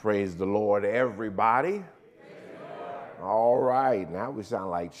Praise the Lord, everybody. All right, now we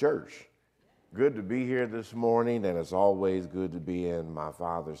sound like church. Good to be here this morning, and it's always good to be in my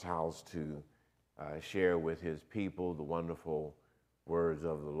Father's house to share with his people the wonderful words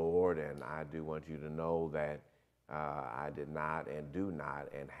of the Lord. And I do want you to know that I did not and do not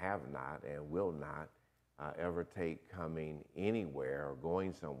and have not and will not ever take coming anywhere or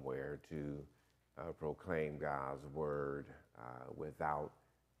going somewhere to proclaim God's word without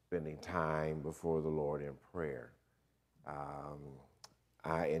spending time before the Lord in prayer.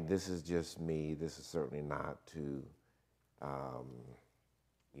 And this is just me. This is certainly not to,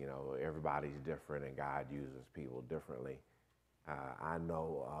 everybody's different and God uses people differently. I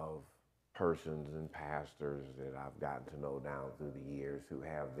know of persons and pastors that I've gotten to know down through the years who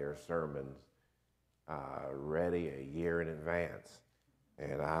have their sermons ready a year in advance.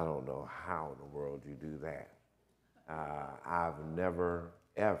 And I don't know how in the world you do that. I've never,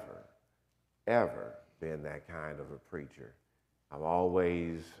 ever been that kind of a preacher. I've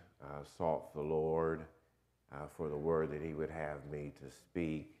always sought the Lord for the word that he would have me to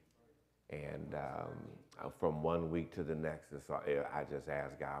speak. And from one week to the next, I just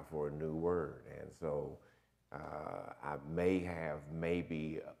ask God for a new word. And so I may have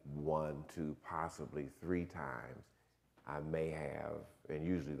maybe one, two, possibly three times. I may have, and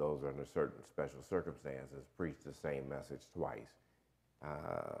usually those are under certain special circumstances, preached the same message twice.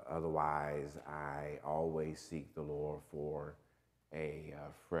 Otherwise, I always seek the Lord for a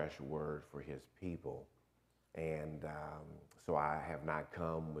fresh word for his people. And so I have not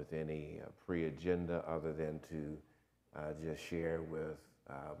come with any pre-agenda other than to just share with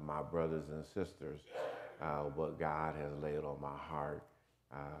my brothers and sisters what God has laid on my heart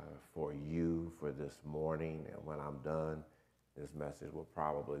for you for this morning. And when I'm done, this message will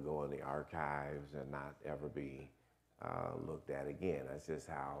probably go in the archives and not ever be looked at again. That's just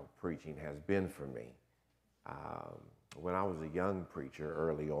how preaching has been for me. When I was a young preacher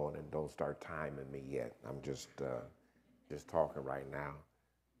early on, and don't start timing me yet, I'm just talking right now.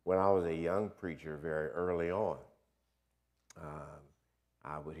 When I was a young preacher very early on,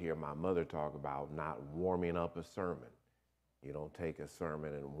 I would hear my mother talk about not warming up a sermon. You don't take a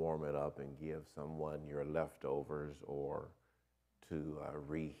sermon and warm it up and give someone your leftovers or to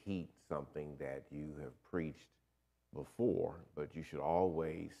reheat something that you have preached before, but you should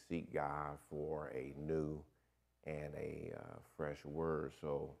always seek God for a new and a fresh word.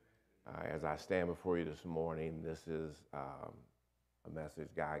 So as I stand before you this morning, this is a message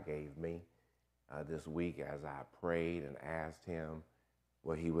God gave me this week as I prayed and asked him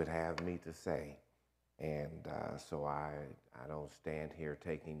what he would have me to say. And so I don't stand here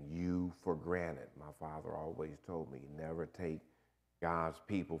taking you for granted. My father always told me, never take God's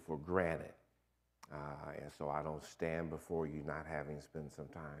people for granted. And so I don't stand before you not having spent some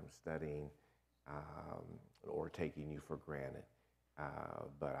time studying or taking you for granted.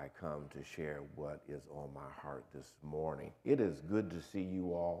 But I come to share what is on my heart this morning. It is good to see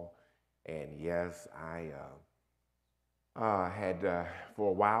you all. And yes, I had, for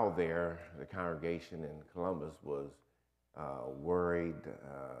a while there, the congregation in Columbus was worried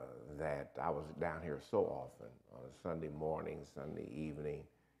that I was down here so often on a Sunday morning, Sunday evening,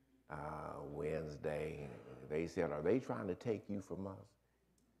 Wednesday. They said, are they trying to take you from us?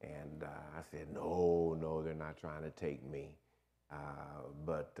 And I said, no, they're not trying to take me.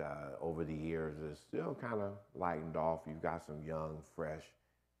 But over the years, it's still kind of lightened off. You've got some young, fresh,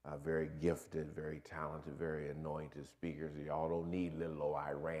 very gifted, very talented, very anointed speakers. Y'all don't need little old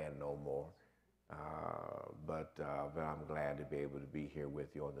Iran no more. But I'm glad to be able to be here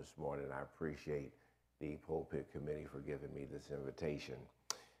with you on this morning. I appreciate the Pulpit Committee for giving me this invitation.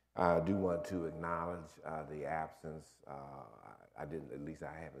 I do want to acknowledge the absence. I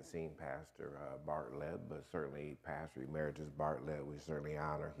haven't seen Pastor Bartlett, but certainly Pastor Emeritus Bartlett. We certainly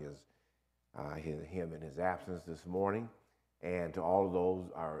honor him in his absence this morning. And to all of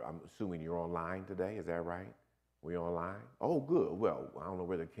those, I'm assuming you're online today. Is that right? We online? Oh, good. Well, I don't know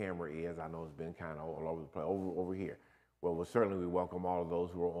where the camera is. I know it's been kind of all over the place, over here. Well, certainly we welcome all of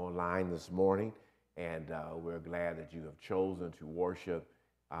those who are online this morning, and we're glad that you have chosen to worship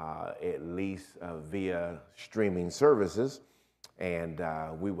at least via streaming services. And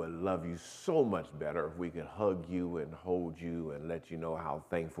we would love you so much better if we could hug you and hold you and let you know how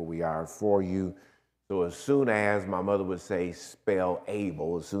thankful we are for you. So as soon as my mother would say, spell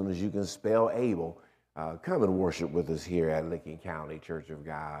able, as soon as you can spell able, come and worship with us here at Licking County Church of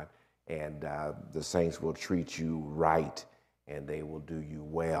God. And the saints will treat you right and they will do you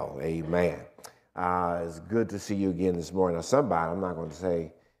well. Amen. It's good to see you again this morning. Now, somebody, I'm not going to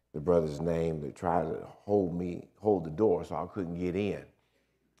say the brother's name, that tried to hold the door so I couldn't get in.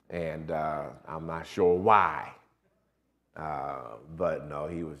 and I'm not sure why. But no,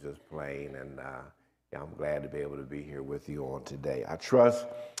 he was just playing, and yeah, I'm glad to be able to be here with you on today. I trust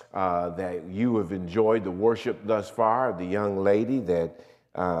that you have enjoyed the worship thus far. The young lady that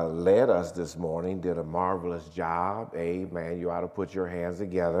led us this morning did a marvelous job. Amen. You ought to put your hands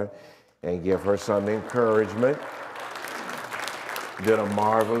together and give her some encouragement. Did a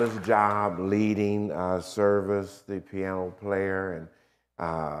marvelous job leading service, the piano player, and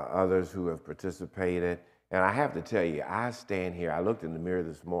others who have participated. And I have to tell you, I stand here, I looked in the mirror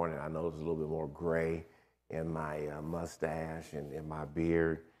this morning, I noticed a little bit more gray in my mustache and in my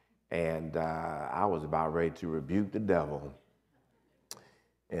beard, and I was about ready to rebuke the devil.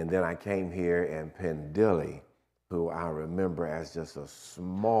 And then I came here, and Penn Dilley, who I remember as just a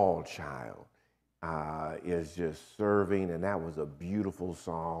small child, is just serving, and that was a beautiful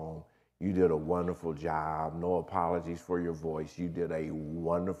song. You did a wonderful job. No apologies for your voice. You did a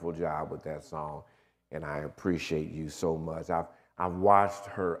wonderful job with that song, and I appreciate you so much. I've watched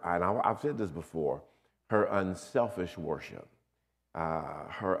her, and I've said this before, her unselfish worship,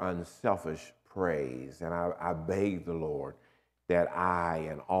 her unselfish praise, and I beg the Lord that I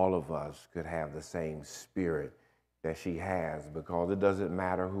and all of us could have the same spirit that she has, because it doesn't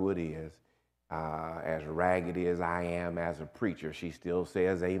matter who it is. As raggedy as I am as a preacher, she still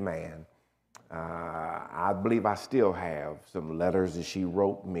says amen. I believe I still have some letters that she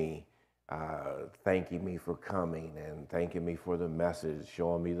wrote me, thanking me for coming and thanking me for the message,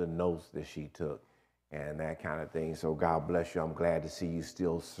 showing me the notes that she took and that kind of thing. So God bless you. I'm glad to see you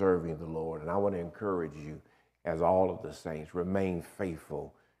still serving the Lord. And I want to encourage you, as all of the saints, remain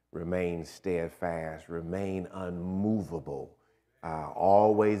faithful, remain steadfast, remain unmovable,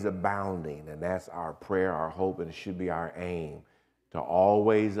 always abounding. And that's our prayer, our hope, and it should be our aim, to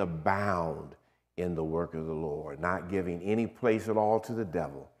always abound in the work of the Lord, not giving any place at all to the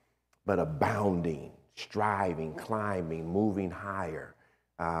devil, but abounding, striving, climbing, moving higher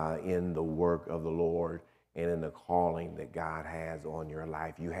in the work of the Lord and in the calling that God has on your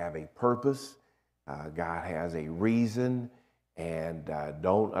life. You have a purpose. God has a reason, and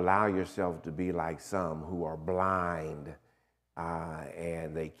don't allow yourself to be like some who are blind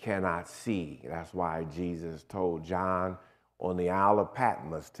and they cannot see. That's why Jesus told John on the Isle of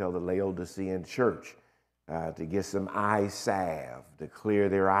Patmos, tell the Laodicean church to get some eye salve to clear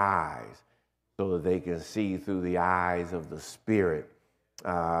their eyes so that they can see through the eyes of the Spirit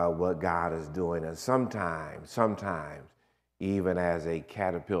what God is doing. And sometimes, even as a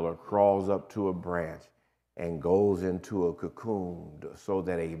caterpillar crawls up to a branch and goes into a cocoon so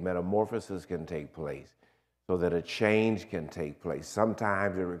that a metamorphosis can take place, so that a change can take place.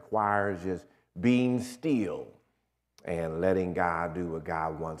 Sometimes it requires just being still and letting God do what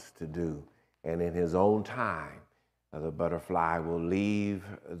God wants to do. And in his own time, the butterfly will leave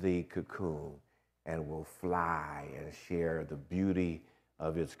the cocoon and will fly and share the beauty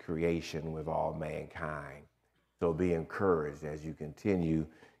of its creation with all mankind. So be encouraged as you continue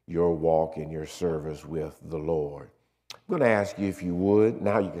your walk in your service with the Lord. I'm going to ask you if you would,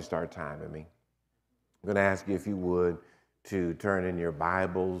 now you can start timing me. I'm going to ask you if you would to turn in your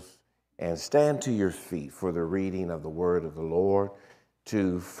Bibles and stand to your feet for the reading of the word of the Lord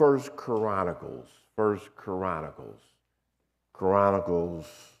to 1 Chronicles. 1 Chronicles,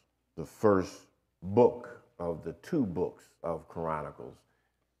 the first book of the two books of Chronicles.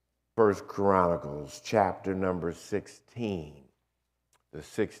 1 Chronicles, chapter number 16, the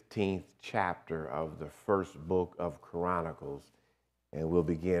 16th chapter of the first book of Chronicles. And we'll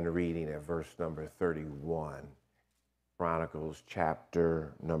begin reading at verse number 31. Chronicles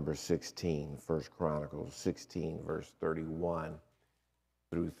chapter number 16, 1 Chronicles 16, verse 31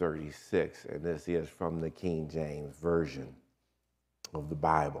 through 36. And this is from the King James Version of the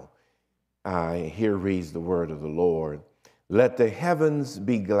Bible. Here reads the word of the Lord. Let the heavens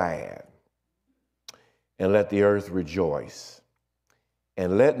be glad, and let the earth rejoice.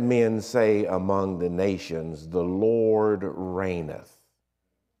 And let men say among the nations, the Lord reigneth.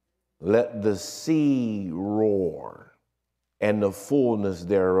 Let the sea roar, and the fullness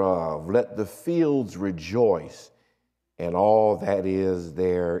thereof. Let the fields rejoice, and all that is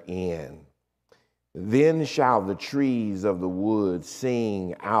therein. Then shall the trees of the wood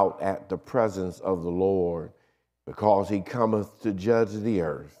sing out at the presence of the Lord, because he cometh to judge the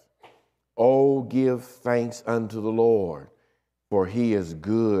earth. Oh, give thanks unto the Lord, for he is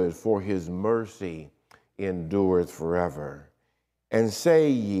good, for his mercy endureth forever. And say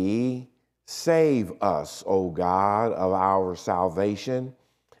ye, save us, O God of our salvation,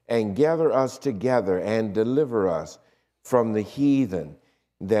 and gather us together and deliver us from the heathen,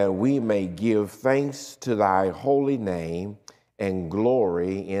 that we may give thanks to thy holy name and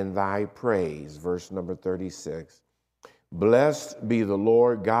glory in thy praise. Verse number 36. Blessed be the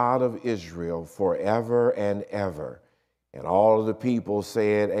Lord God of Israel forever and ever. And all of the people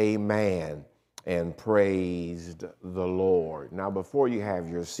said, Amen, and praised the Lord. Now, before you have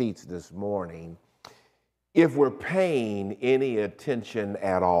your seats this morning, if we're paying any attention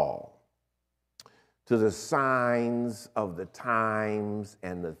at all to the signs of the times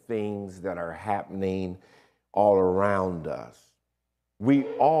and the things that are happening all around us, we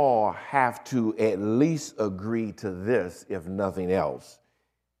all have to at least agree to this, if nothing else,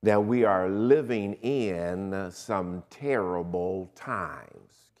 that we are living in some terrible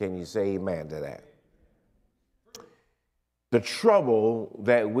times. Can you say amen to that? The trouble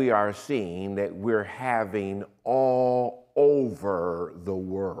that we are seeing, that we're having all over the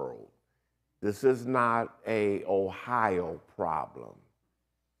world. This is not an Ohio problem,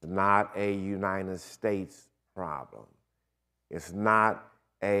 not a United States problem. It's not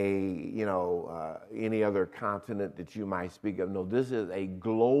any other continent that you might speak of. No, this is a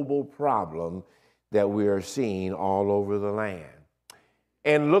global problem that we are seeing all over the land.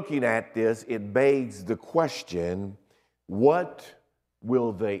 And looking at this, it begs the question, what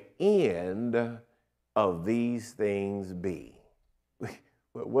will the end of these things be?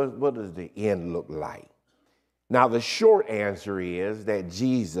 What does the end look like? Now, the short answer is that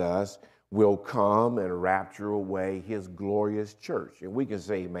Jesus will come and rapture away his glorious church. And we can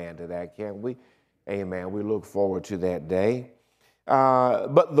say amen to that, can't we? Amen. We look forward to that day.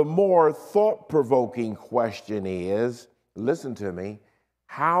 But the more thought-provoking question is, listen to me,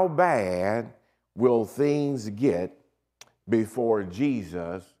 how bad will things get before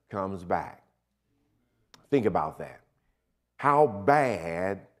Jesus comes back? Think about that. How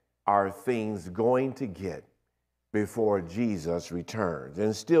bad are things going to get before Jesus returns?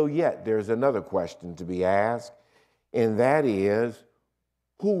 And still yet, there's another question to be asked, and that is,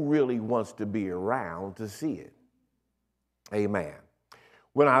 who really wants to be around to see it? Amen.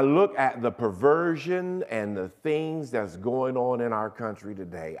 When I look at the perversion and the things that's going on in our country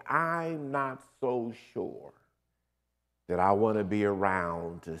today, I'm not so sure that I want to be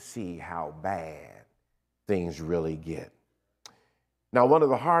around to see how bad things really get. Now, one of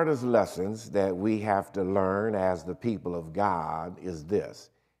the hardest lessons that we have to learn as the people of God is this: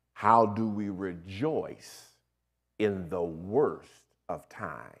 how do we rejoice in the worst of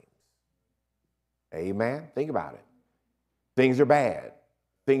times? Amen? Think about it. Things are bad.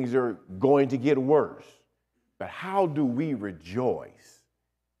 Things are going to get worse. But how do we rejoice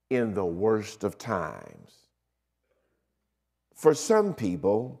in the worst of times? For some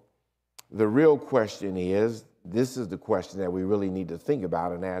people, the real question is, this is the question that we really need to think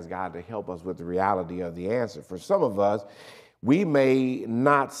about and ask God to help us with the reality of the answer. For some of us, we may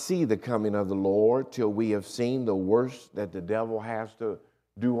not see the coming of the Lord till we have seen the worst that the devil has to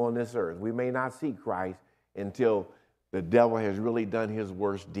do on this earth. We may not see Christ until the devil has really done his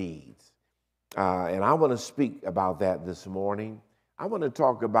worst deeds. And I want to speak about that this morning. I want to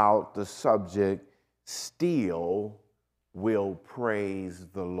talk about the subject, still will praise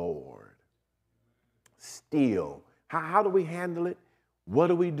the Lord. Still. How do we handle it? What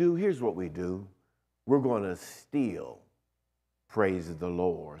do we do? Here's what we do. We're going to still praise the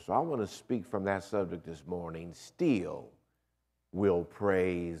Lord. So I want to speak from that subject this morning. Still will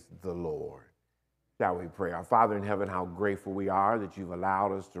praise the Lord. Shall we pray? Our Father in heaven, how grateful we are that you've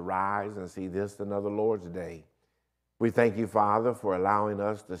allowed us to rise and see this, another Lord's Day. We thank you, Father, for allowing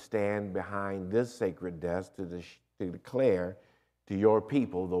us to stand behind this sacred desk to declare to your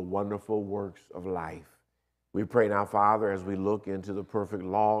people the wonderful works of life. We pray now, Father, as we look into the perfect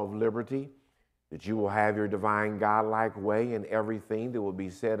law of liberty, that you will have your divine God-like way in everything that will be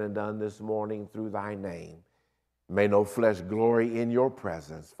said and done this morning through thy name. May no flesh glory in your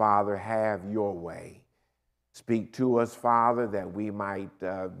presence. Father, have your way. Speak to us, Father, that we might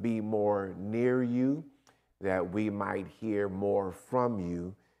be more near you, that we might hear more from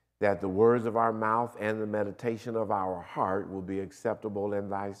you, that the words of our mouth and the meditation of our heart will be acceptable in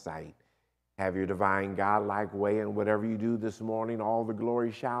thy sight. Have your divine God-like way, and whatever you do this morning, all the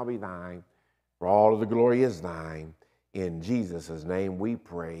glory shall be thine, for all of the glory is thine. In Jesus' name we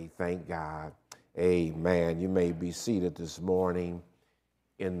pray. Thank God. Amen. You may be seated this morning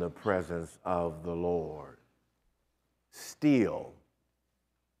in the presence of the Lord. Still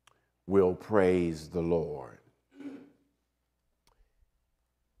will praise the Lord.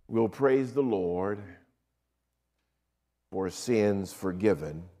 We'll praise the Lord for sins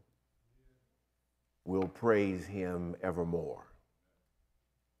forgiven. We'll praise him evermore.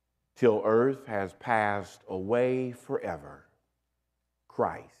 Till earth has passed away forever,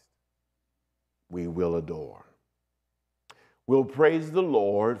 Christ we will adore. We'll praise the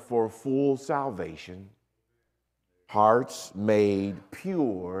Lord for full salvation, hearts made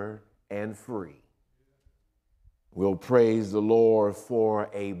pure and free. We'll praise the Lord for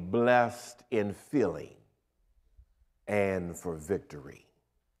a blessed infilling and for victory.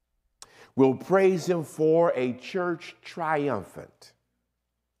 We'll praise him for a church triumphant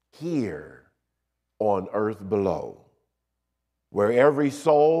here on earth below, where every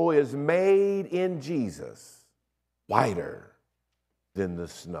soul is made in Jesus whiter than the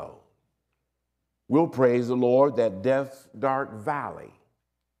snow. We'll praise the Lord that death's dark valley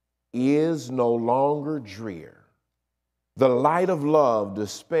is no longer drear. The light of love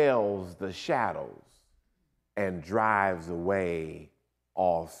dispels the shadows and drives away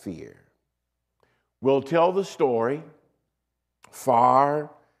all fear. We'll tell the story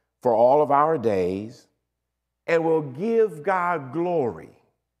far for all of our days, and we'll give God glory,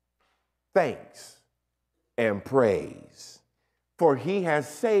 thanks, and praise, for he has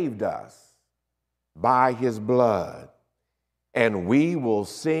saved us by his blood, and we will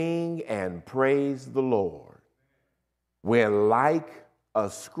sing and praise the Lord when, like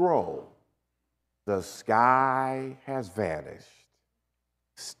a scroll, the sky has vanished.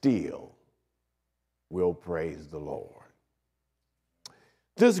 Still, we'll praise the Lord.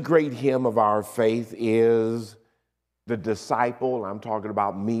 This great hymn of our faith is the disciple. I'm talking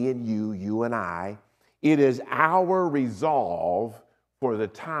about me and you and I. It is our resolve for the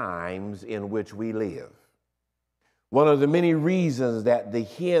times in which we live. One of the many reasons that the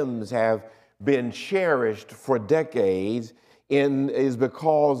hymns have been cherished for decades is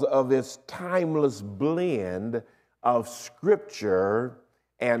because of its timeless blend of scripture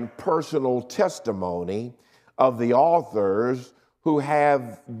and personal testimony of the authors who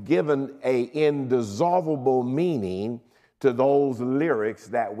have given an indissoluble meaning to those lyrics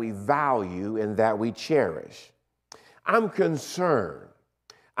that we value and that we cherish. I'm concerned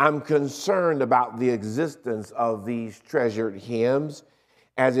about the existence of these treasured hymns,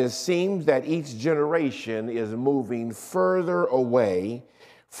 as it seems that each generation is moving further away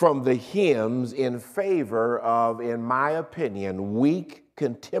from the hymns in favor of, in my opinion, weak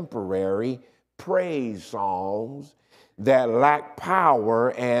contemporary praise songs that lack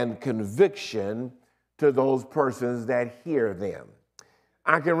power and conviction to those persons that hear them.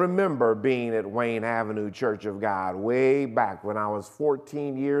 I can remember being at Wayne Avenue Church of God way back when I was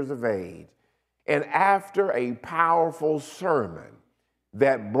 14 years of age. And after a powerful sermon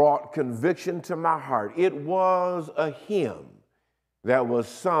that brought conviction to my heart, it was a hymn that was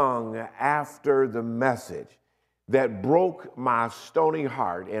sung after the message that broke my stony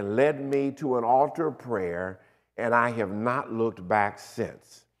heart and led me to an altar of prayer, and I have not looked back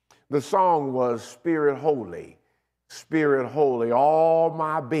since. The song was Spirit Holy, all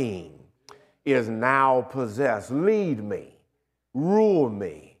my being is now possessed. Lead me, rule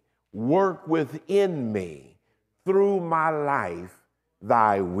me, work within me, through my life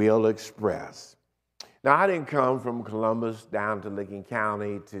thy will express. Now, I didn't come from Columbus down to Licking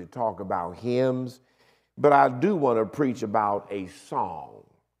County to talk about hymns, but I do want to preach about a song.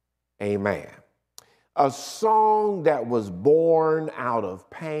 Amen. A song that was born out of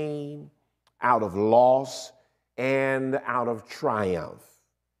pain, out of loss, and out of triumph.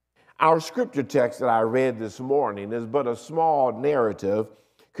 Our scripture text that I read this morning is but a small narrative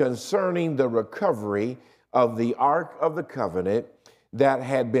concerning the recovery of the Ark of the Covenant that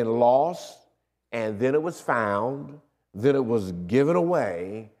had been lost, and then it was found, then it was given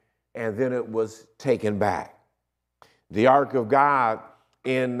away, and then it was taken back. The Ark of God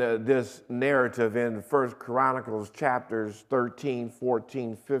in this narrative in 1 Chronicles chapters 13,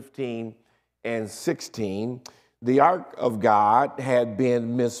 14, 15, and 16, the Ark of God had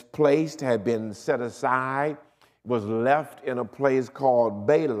been misplaced, had been set aside, was left in a place called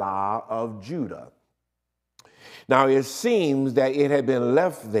Bela of Judah. Now, it seems that it had been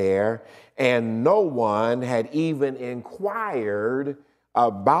left there and no one had even inquired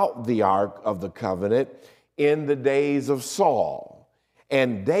about the Ark of the Covenant in the days of Saul.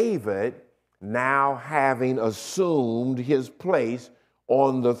 And David, now having assumed his place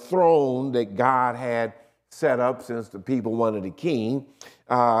on the throne that God had set up since the people wanted a king,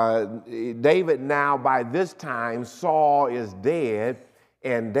 David now, by this time, Saul is dead,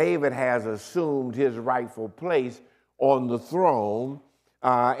 and David has assumed his rightful place on the throne,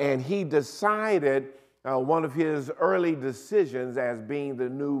 and he decided one of his early decisions as being the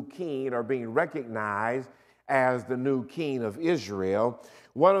new king or being recognized as the new king of Israel.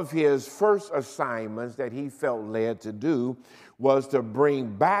 One of his first assignments that he felt led to do was to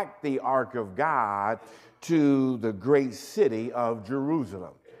bring back the Ark of God to the great city of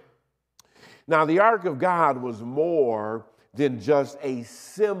Jerusalem. Now, the Ark of God was more than just a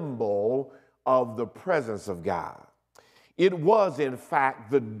symbol of the presence of God. It was, in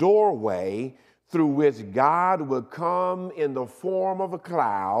fact, the doorway through which God would come in the form of a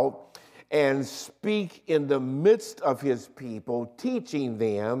cloud and speak in the midst of his people, teaching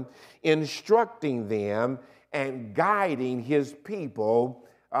them, instructing them, and guiding his people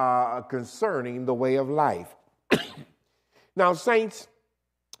concerning the way of life. Now, saints,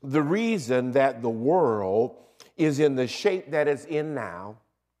 the reason that the world is in the shape that it's in now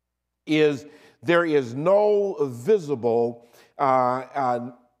is there is no visible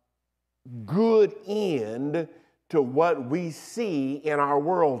good end to what we see in our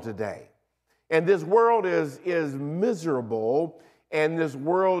world today. And this world is miserable, and this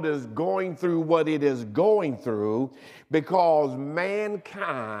world is going through what it is going through because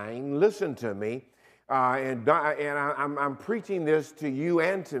mankind, listen to me, and I'm preaching this to you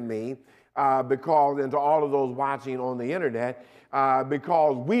and to me because, and to all of those watching on the internet,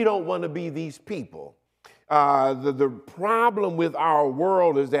 because we don't want to be these people. The problem with our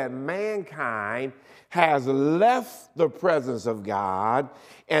world is that mankind has left the presence of God,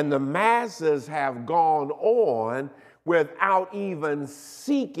 and the masses have gone on without even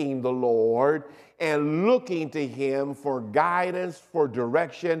seeking the Lord and looking to him for guidance, for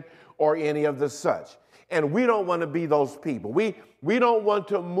direction, or any of the such. And we don't want to be those people. We don't want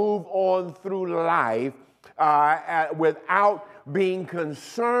to move on through life without being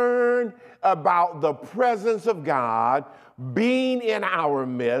concerned about the presence of God being in our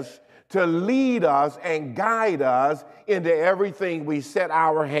midst to lead us and guide us into everything we set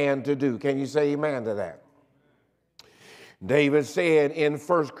our hand to do. Can you say amen to that? David said in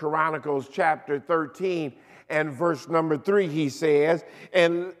 1 Chronicles chapter 13 and verse number 3, he says,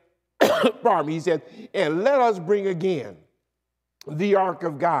 and pardon me, he said, and let us bring again the ark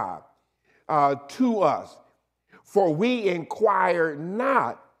of God to us, for we inquired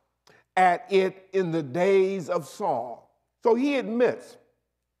not at it in the days of Saul. So he admits,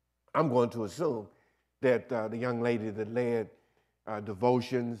 I'm going to assume that the young lady that led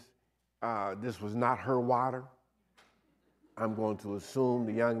devotions, this was not her water. I'm going to assume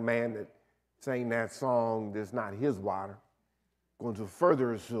the young man that sang that song, this is not his water. I'm going to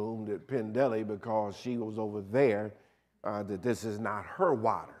further assume that Pendelly, because she was over there, that this is not her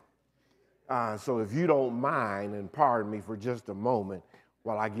water. So if you don't mind, and pardon me for just a moment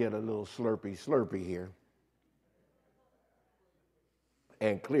while I get a little slurpy here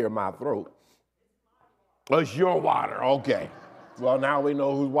and clear my throat. It's your water, okay. Well, now we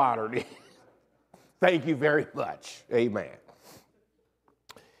know whose water it is. Thank you very much, amen.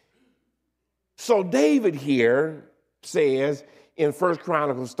 So David here says in 1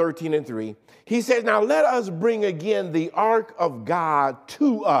 Chronicles 13 and 3, he says, now let us bring again the ark of God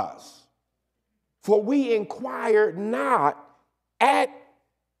to us, for we inquired not at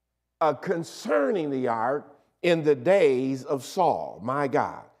concerning the ark in the days of Saul. My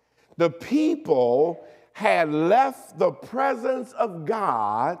God. The people had left the presence of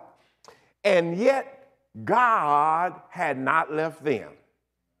God, and yet God had not left them.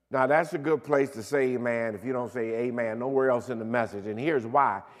 Now, that's a good place to say amen. If you don't say amen, nowhere else in the message. And here's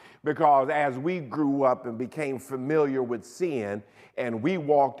why. Because as we grew up and became familiar with sin and we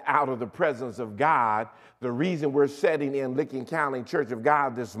walked out of the presence of God, the reason we're sitting in Licking County Church of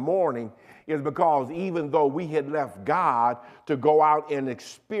God this morning is because even though we had left God to go out and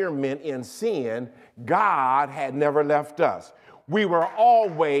experiment in sin, God had never left us. We were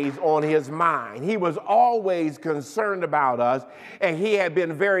always on his mind. He was always concerned about us, and he had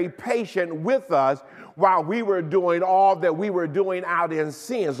been very patient with us while we were doing all that we were doing out in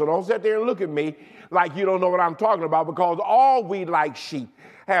sin. So don't sit there and look at me like you don't know what I'm talking about, because all we like sheep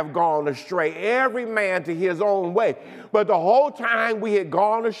have gone astray, every man to his own way. But the whole time we had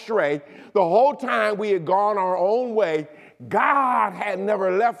gone astray, the whole time we had gone our own way, God had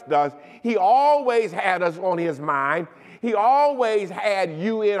never left us. He always had us on his mind. He always had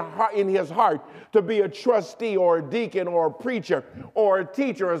you in his heart to be a trustee or a deacon or a preacher or a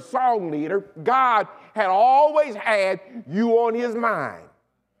teacher, a song leader. God had always had you on his mind,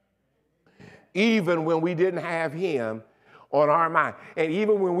 even when we didn't have him on our mind. And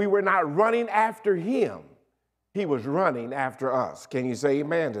even when we were not running after him, he was running after us. Can you say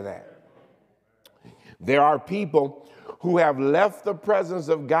amen to that? There are people who have left the presence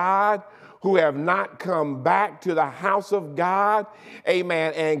of God, who have not come back to the house of God,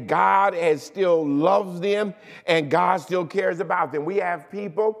 amen, and God has still loves them, and God still cares about them. We have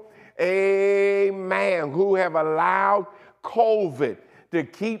people, amen, who have allowed COVID to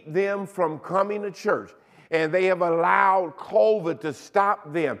keep them from coming to church, and they have allowed COVID to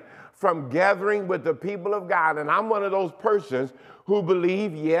stop them from gathering with the people of God. And I'm one of those persons who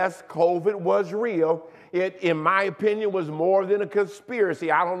believe, yes, COVID was real. It, in my opinion, was more than a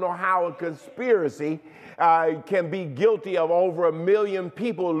conspiracy. I don't know how a conspiracy can be guilty of over 1 million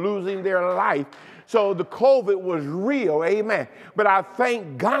people losing their life. So the COVID was real, amen. But I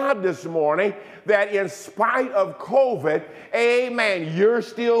thank God this morning that in spite of COVID, amen, you're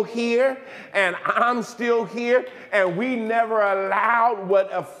still here and I'm still here, and we never allowed what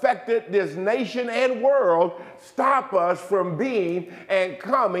affected this nation and world stop us from being and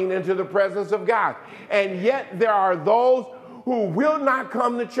coming into the presence of God. And yet there are those who will not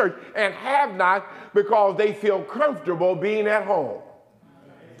come to church and have not because they feel comfortable being at home.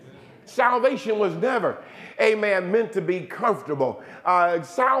 Salvation was never, amen, meant to be comfortable.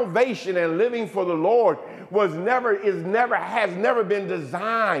 Salvation and living for the Lord has never been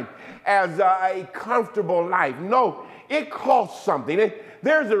designed as a comfortable life. No, it costs something.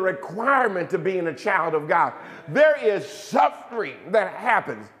 There's a requirement to being a child of God. There is suffering that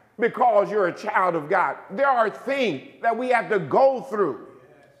happens because you're a child of God. There are things that we have to go through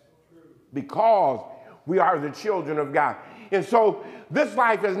because we are the children of God. And so this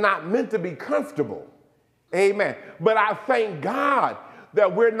life is not meant to be comfortable. Amen. But I thank God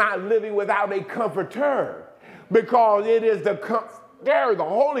that we're not living without a comforter, because it is the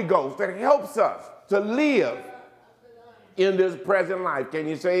Holy Ghost that helps us to live in this present life. Can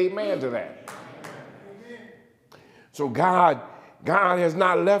you say amen to that? So God has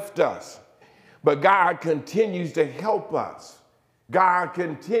not left us, but God continues to help us. God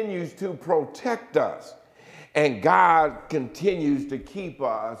continues to protect us. And God continues to keep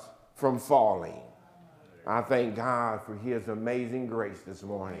us from falling. I thank God for his amazing grace this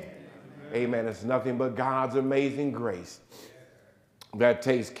morning. Amen. It's nothing but God's amazing grace that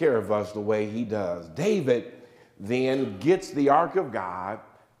takes care of us the way he does. David then gets the ark of God.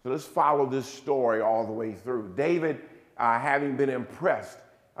 So let's follow this story all the way through. David, having been impressed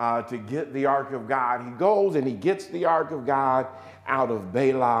to get the ark of God, he goes and he gets the ark of God out of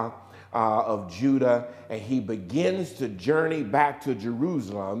Beilah of Judah, and he begins to journey back to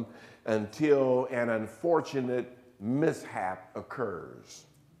Jerusalem until an unfortunate mishap occurs.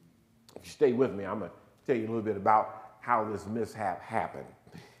 If you stay with me, I'm going to tell you a little bit about how this mishap happened.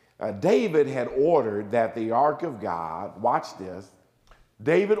 David had ordered that the ark of God, watch this,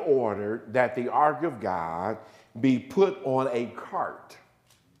 David ordered that the ark of God be put on a cart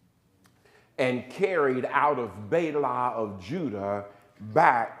and carried out of Beilah of Judah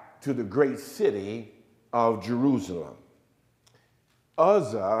back to the great city of Jerusalem.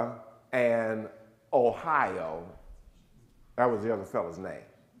 Uzzah and Ohio, that was the other fellow's name.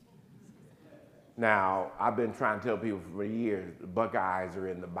 Now, I've been trying to tell people for years, the Buckeyes are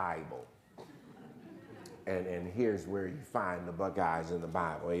in the Bible. And here's where you find the Buckeyes in the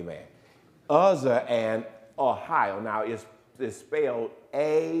Bible, amen. Uzzah and Ohio, now it's spelled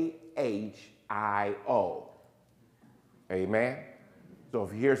A-H-I-O, amen. So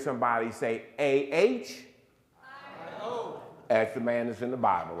if you hear somebody say A-H-I-O, that's the man that's in the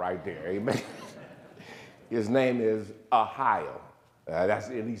Bible right there, amen. His name is Ahio. That's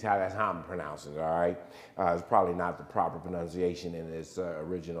at least how I'm pronouncing it, all right? It's probably not the proper pronunciation in its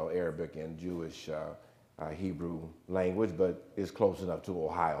original Arabic and Jewish Hebrew language, but it's close enough to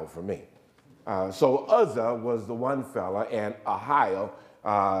Ohio for me. So Uzzah was the one fella, and Ahio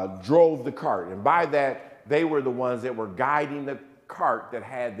drove the cart. And by that, they were the ones that were guiding the cart that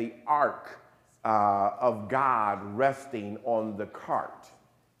had the ark of God resting on the cart.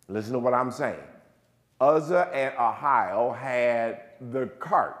 Listen to what I'm saying. Uzzah and Ahio had the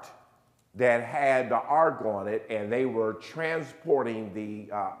cart that had the ark on it, and they were transporting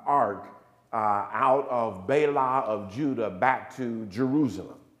the ark out of Beilah of Judah back to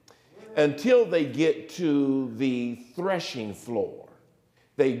Jerusalem until they get to the threshing floor.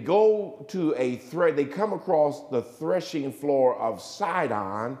 They go to they come across the threshing floor of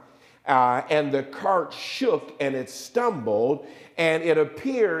Sidon, and the cart shook and it stumbled, and it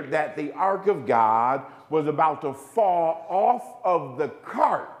appeared that the ark of God was about to fall off of the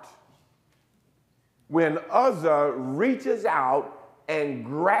cart when Uzzah reaches out and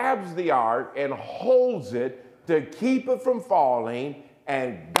grabs the ark and holds it to keep it from falling,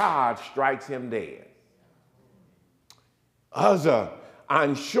 and God strikes him dead. Uzzah,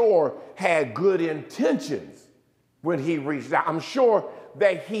 I'm sure, had good intentions when he reached out. I'm sure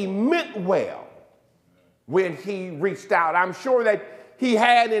that he meant well when he reached out. I'm sure that he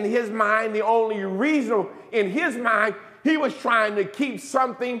had in his mind the only reason in his mind he was trying to keep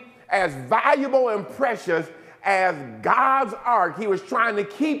something as valuable and precious as God's ark. He was trying to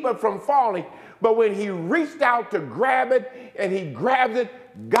keep it from falling. But when he reached out to grab it and he grabs it,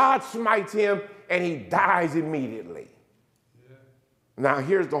 God smites him and he dies immediately. Yeah. Now,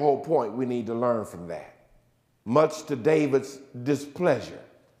 here's the whole point we need to learn from that. Much to David's displeasure,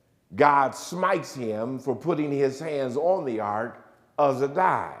 God smites him for putting his hands on the ark. Uzzah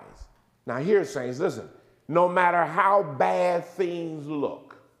dies. Now, here, saints, listen. No matter how bad things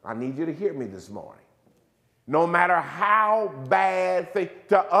look, I need you to hear me this morning. No matter how bad things,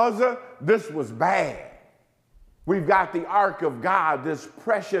 to Uzzah, this was bad. We've got the ark of God, this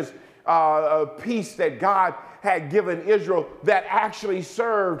precious piece that God had given Israel that actually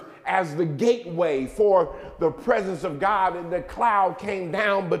served as the gateway for the presence of God. And the cloud came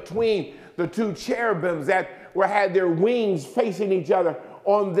down between the two cherubims that had their wings facing each other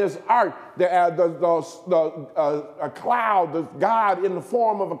on this ark. A cloud, the God in the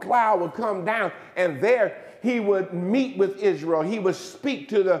form of a cloud would come down, and there he would meet with Israel. He would speak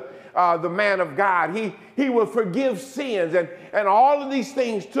to the man of God. He would forgive sins, and all of these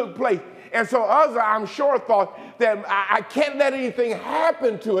things took place. And so Uzzah, I'm sure, thought that I can't let anything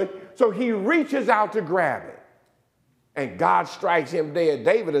happen to it, so he reaches out to grab it. And God strikes him dead.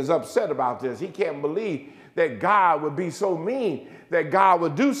 David is upset about this. He can't believe that God would be so mean, that God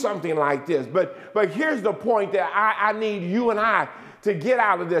would do something like this. But here's the point that I need you and I to get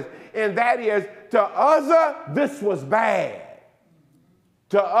out of this, and that is, to Uzzah, this was bad.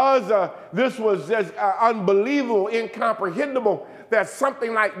 To Uzzah, this was just unbelievable, incomprehensible that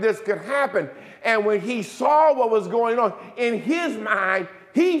something like this could happen. And when he saw what was going on, in his mind,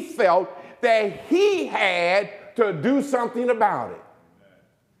 he felt that he had to do something about it.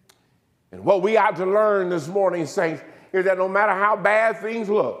 And what we ought to learn this morning, saints, is that no matter how bad things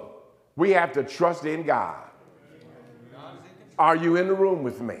look, we have to trust in God. Are you in the room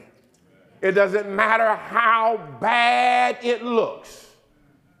with me? It doesn't matter how bad it looks.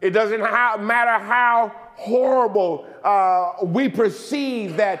 It doesn't matter how horrible we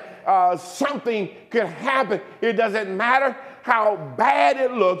perceive that something could happen. It doesn't matter how bad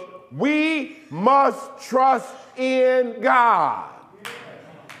it looks. We must trust in God.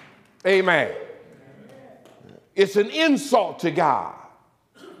 Amen. It's an insult to God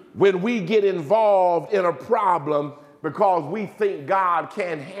when we get involved in a problem because we think God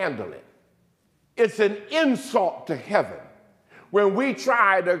can't handle it. It's an insult to heaven when we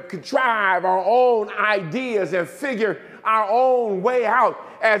try to contrive our own ideas and figure our own way out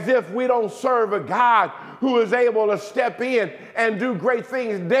as if we don't serve a God who is able to step in and do great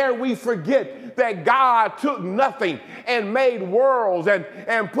things. Dare we forget that God took nothing and made worlds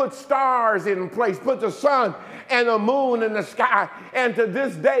and put stars in place, put the sun and the moon in the sky. And to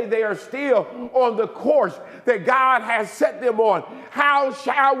this day, they are still on the course that God has set them on. How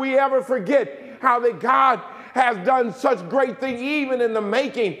shall we ever forget how that God has done such great things, even in the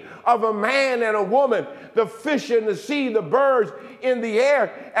making of a man and a woman, the fish in the sea, the birds in the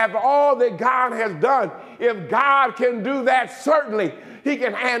air, after all that God has done. If God can do that, certainly he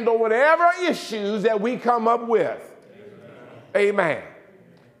can handle whatever issues that we come up with. Amen.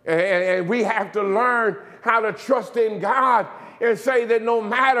 And we have to learn how to trust in God and say that no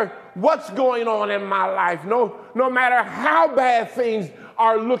matter what's going on in my life, no matter how bad things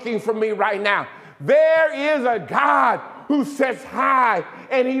are looking for me right now, there is a God who sits high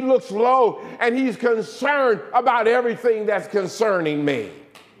and he looks low, and he's concerned about everything that's concerning me.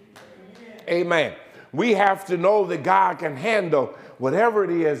 Amen. We have to know that God can handle whatever it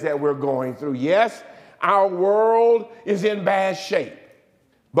is that we're going through. Yes, our world is in bad shape,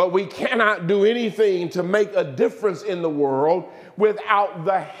 but we cannot do anything to make a difference in the world without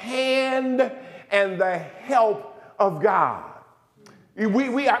the hand and the help of God.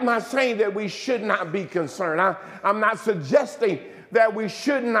 I'm not saying that we should not be concerned. I'm not suggesting that we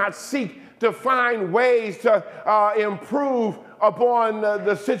should not seek to find ways to improve upon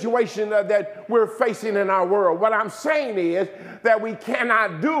the situation that we're facing in our world. What I'm saying is that we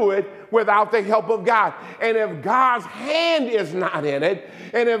cannot do it without the help of God. And if God's hand is not in it,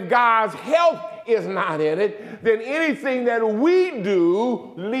 and if God's help is not in it, then anything that we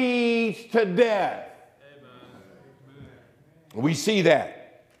do leads to death. We see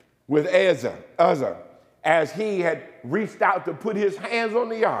that with Uzzah, as he had reached out to put his hands on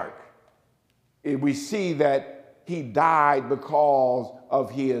the ark. We see that he died because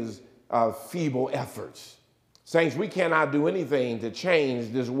of his feeble efforts. Saints, we cannot do anything to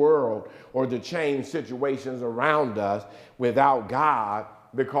change this world or to change situations around us without God,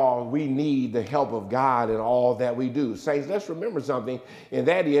 because we need the help of God in all that we do. Saints, let's remember something, and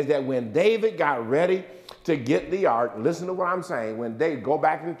that is that when David got ready to get the ark, listen to what I'm saying. When David, go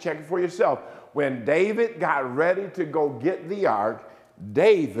back and check it for yourself. When David got ready to go get the ark,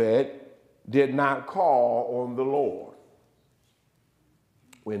 David did not call on the Lord.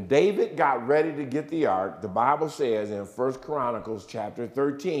 When David got ready to get the ark, the Bible says in 1 Chronicles chapter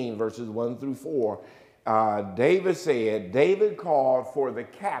 13, verses 1 through 4, David called for the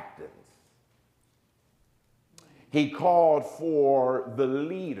captains. He called for the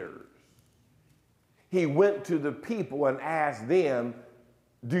leaders. He went to the people and asked them,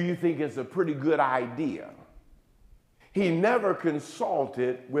 do you think it's a pretty good idea? He never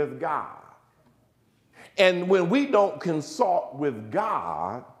consulted with God. And when we don't consult with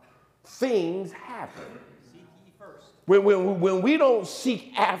God, things happen. Seek ye first. When we don't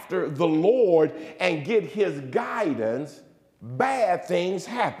seek after the Lord and get his guidance, bad things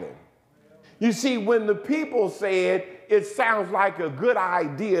happen. You see, when the people said, it sounds like a good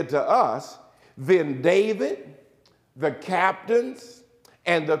idea to us, then David, the captains,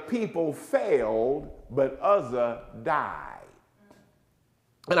 and the people failed, but Uzzah died.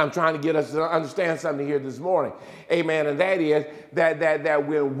 And I'm trying to get us to understand something here this morning. Amen. And that is that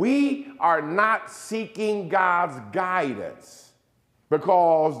when we are not seeking God's guidance,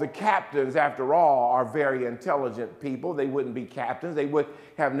 because the captains, after all, are very intelligent people. They wouldn't be captains. They would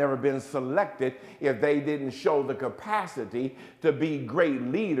have never been selected if they didn't show the capacity to be great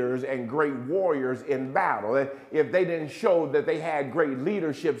leaders and great warriors in battle. If they didn't show that they had great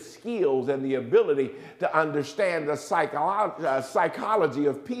leadership skills and the ability to understand the psychology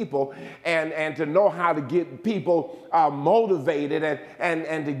of people and to know how to get people motivated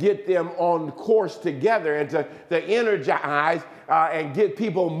and to get them on course together and to energize and get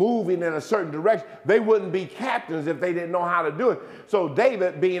people moving in a certain direction. They wouldn't be captains if they didn't know how to do it. So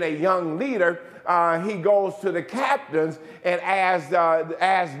David, being a young leader, he goes to the captains and asks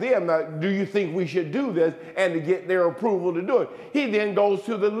them, do you think we should do this? And to get their approval to do it. He then goes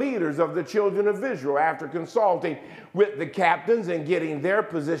to the leaders of the children of Israel after consulting with the captains and getting their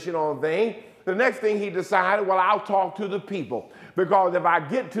position on things. The next thing he decided, well, I'll talk to the people, because if I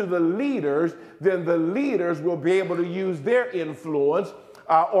get to the leaders, then the leaders will be able to use their influence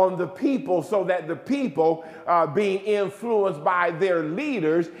on the people, so that the people being influenced by their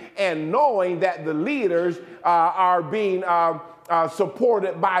leaders and knowing that the leaders are being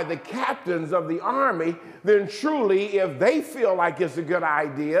supported by the captains of the army, then truly, if they feel like it's a good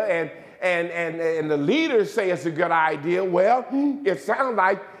idea and the leaders say it's a good idea, well, it sounds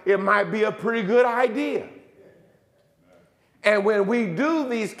like it might be a pretty good idea. And when we do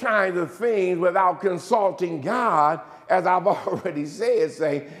these kinds of things without consulting God, as I've already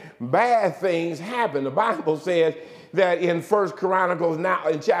said, bad things happen. The Bible says that in 1 Chronicles now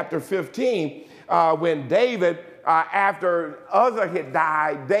in chapter 15, when David, after Uzzah had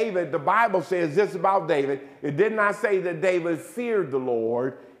died, the Bible says this about David. It did not say that David feared the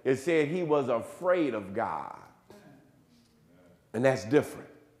Lord. It said he was afraid of God. And that's different.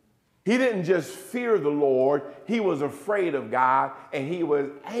 He didn't just fear the Lord, he was afraid of God, and he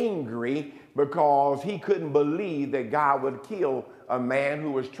was angry because he couldn't believe that God would kill a man who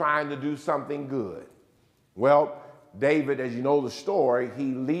was trying to do something good. Well, David, as you know the story,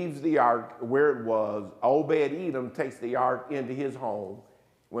 he leaves the ark where it was. Obed-Edom takes the ark into his home.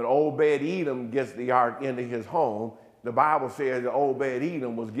 When Obed-Edom gets the ark into his home, the Bible says that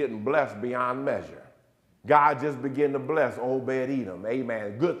Obed-Edom was getting blessed beyond measure. God just began to bless Obed-Edom.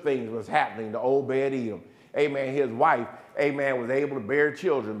 Amen. Good things was happening to Obed-Edom. Amen. His wife, amen, was able to bear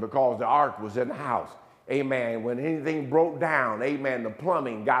children because the ark was in the house. Amen. When anything broke down, amen, the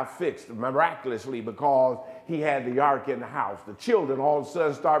plumbing got fixed miraculously because he had the ark in the house. The children all of a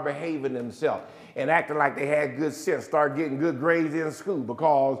sudden start behaving themselves and acting like they had good sense, start getting good grades in school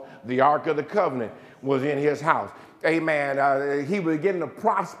because the ark of the covenant was in his house. Amen. He was beginning to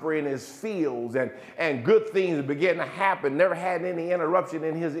prosper in his fields, and good things began to happen. Never had any interruption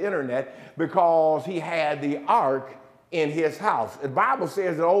in his internet because he had the ark in his house. The Bible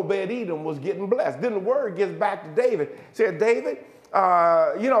says that Obed-Edom was getting blessed. Then the word gets back to David. Said, David,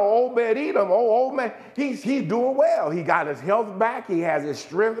 Obed-Edom, old man, he's doing well. He got his health back. He has his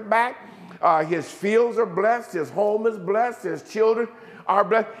strength back. His fields are blessed. His home is blessed. His children are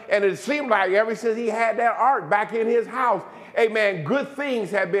blessed. And it seemed like ever since he had that ark back in his house, amen, good things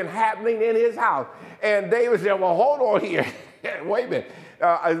have been happening in his house. And David said, well, hold on here. Wait a minute.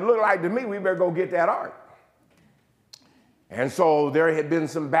 It looked like to me we better go get that ark. And so there had been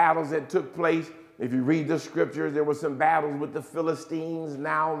some battles that took place. If you read the scriptures, there were some battles with the Philistines,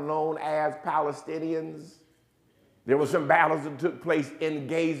 now known as Palestinians. There were some battles that took place in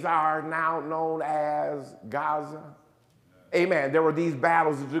Gaza, now known as Gaza. Amen. There were these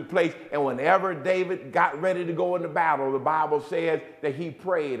battles that took place, and whenever David got ready to go into battle, the Bible says that he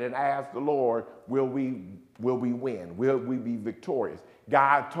prayed and asked the Lord, will we win? Will we be victorious?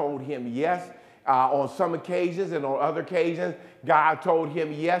 God told him yes, On some occasions and on other occasions, God told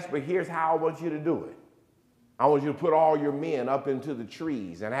him, yes, but here's how I want you to do it. I want you to put all your men up into the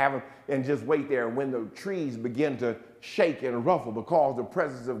trees and have them and just wait there. And when the trees begin to shake and ruffle because the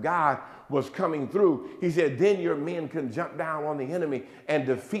presence of God was coming through, he said, then your men can jump down on the enemy and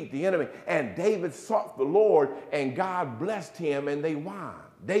defeat the enemy. And David sought the Lord and God blessed him and they won.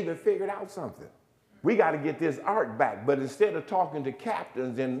 David figured out something. We got to get this ark back. But instead of talking to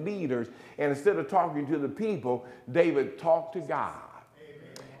captains and leaders and instead of talking to the people, David talked to God.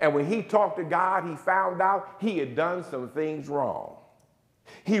 And when he talked to God, he found out he had done some things wrong.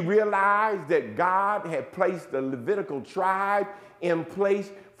 He realized that God had placed the Levitical tribe in place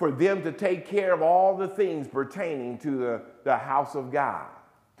for them to take care of all the things pertaining to the house of God.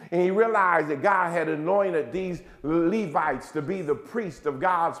 And he realized that God had anointed these Levites to be the priests of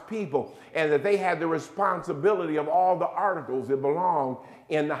God's people and that they had the responsibility of all the articles that belonged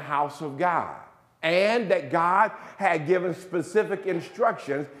in the house of God. And that God had given specific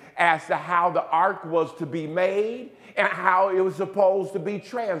instructions as to how the ark was to be made and how it was supposed to be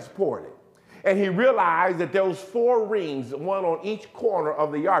transported. And he realized that there was 4 rings, one on each corner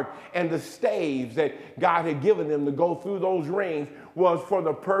of the ark, and the staves that God had given them to go through those rings was for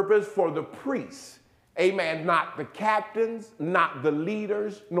the purpose for the priests. Amen. Not the captains, not the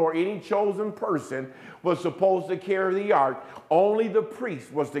leaders, nor any chosen person was supposed to carry the ark. Only the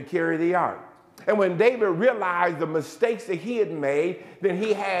priest was to carry the ark. And when David realized the mistakes that he had made, then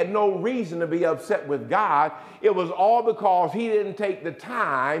he had no reason to be upset with God. It was all because he didn't take the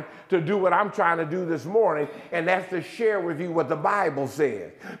time to do what I'm trying to do this morning, and that's to share with you what the Bible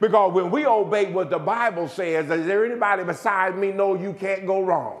says. Because when we obey what the Bible says, is there anybody beside me know you can't go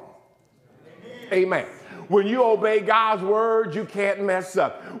wrong? Amen. When you obey God's word, you can't mess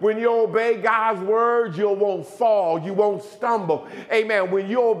up. When you obey God's word, you won't fall. You won't stumble. Amen. When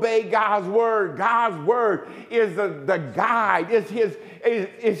you obey God's word is the guide. It's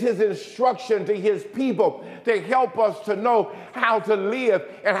his instruction to his people to help us to know how to live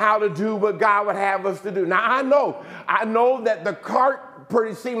and how to do what God would have us to do. Now, I know that the cart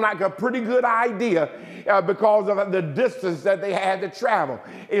seemed like a pretty good idea because of the distance that they had to travel.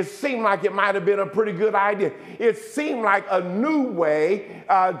 It seemed like it might have been a pretty good idea. It seemed like a new way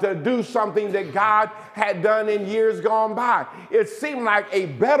to do something that God had done in years gone by. It seemed like a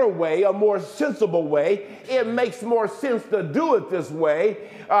better way, a more sensible way. It makes more sense to do it this way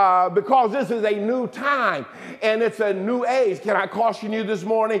because this is a new time and it's a new age. Can I caution you this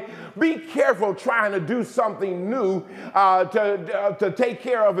morning? Be careful trying to do something new to take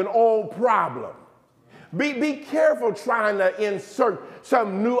care of an old problem. Be careful trying to insert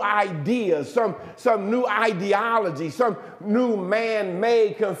some new ideas, some new ideology, some new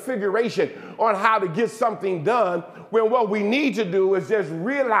man-made configuration on how to get something done, when what we need to do is just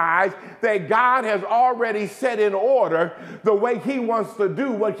realize that God has already set in order the way he wants to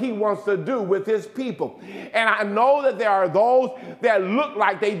do what he wants to do with his people. And I know that there are those that look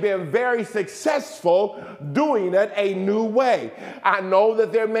like they've been very successful doing it a new way. I know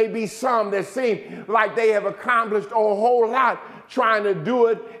that there may be some that seem like they have accomplished a whole lot trying to do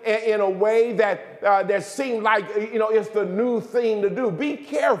it in a way that seems like, it's the new thing to do. Be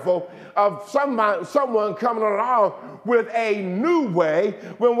careful of someone coming along with a new way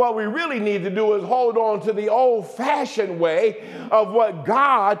when what we really need to do is hold on to the old-fashioned way of what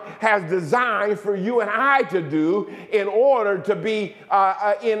God has designed for you and I to do in order to be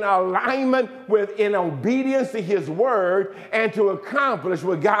in alignment in obedience to his word and to accomplish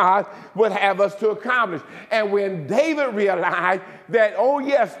what God would have us to accomplish. And when David realized that, oh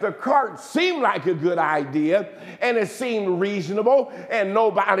yes, the cart seemed like a good idea and it seemed reasonable and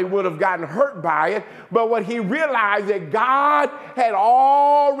nobody would have gotten hurt by it, but what he realized that God had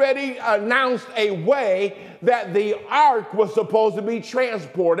already announced a way that the ark was supposed to be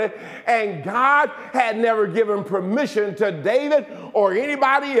transported, and God had never given permission to David or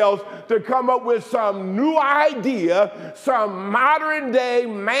anybody else to come up with some new idea, some modern day,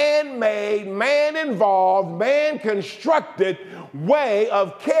 man-made, man-involved, man-constructed way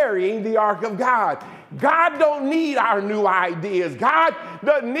of carrying the ark of God. God don't need our new ideas. God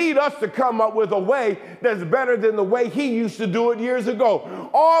doesn't need us to come up with a way that's better than the way he used to do it years ago.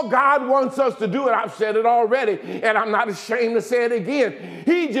 All God wants us to do, and I've said it already, and I'm not ashamed to say it again,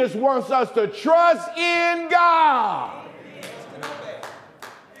 he just wants us to trust in God.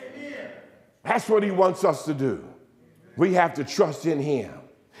 That's what he wants us to do. We have to trust in him.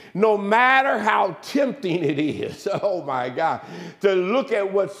 No matter how tempting it is, oh my God, to look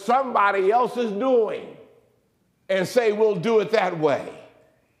at what somebody else is doing and say, we'll do it that way.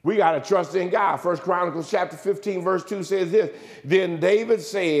 We got to trust in God. 1 Chronicles chapter 15, verse 2 says this, then David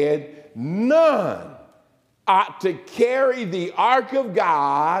said none ought to carry the ark of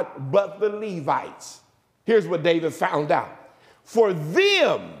God but the Levites. Here's what David found out. For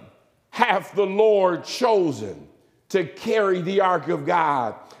them hath the Lord chosen to carry the ark of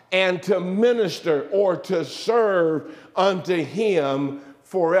God and to minister or to serve unto him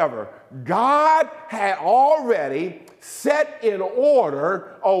forever. God had already set in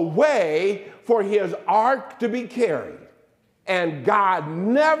order a way for his ark to be carried. And God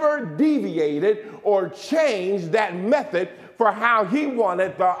never deviated or changed that method for how he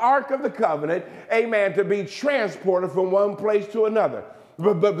wanted the Ark of the Covenant, amen, to be transported from one place to another.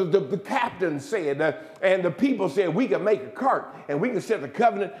 But the captain said, and the people said, we can make a cart and we can set the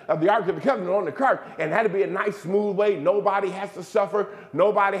covenant of the Ark of the Covenant on the cart, and that'd be a nice smooth way. Nobody has to suffer.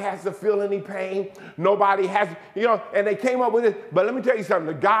 Nobody has to feel any pain. Nobody has, and they came up with it. But let me tell you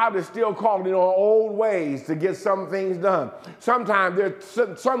something. God is still calling on old ways to get some things done. Sometimes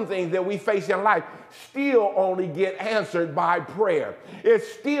there's some things that we face in life still only get answered by prayer. It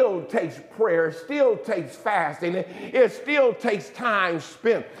still takes prayer. It still takes fasting. It still takes time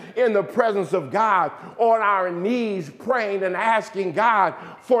spent in the presence of God on our knees praying and asking God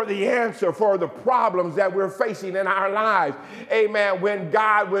for the answer for the problems that we're facing in our lives. Amen. When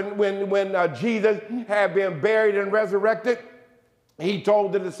Jesus had been buried and resurrected, he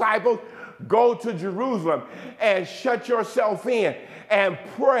told the disciples, go to Jerusalem and shut yourself in and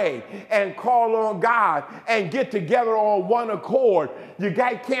pray and call on God and get together on one accord. You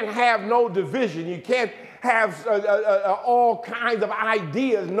can't have no division. You can't have all kinds of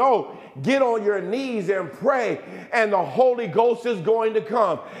ideas. No, get on your knees and pray, and the Holy Ghost is going to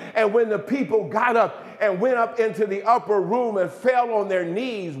come. And when the people got up and went up into the upper room and fell on their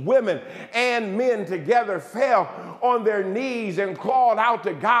knees, women and men together fell on their knees and called out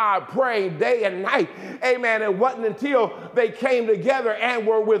to God, praying day and night. Amen. It wasn't until they came together and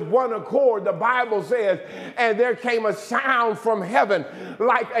were with one accord, the Bible says, and there came a sound from heaven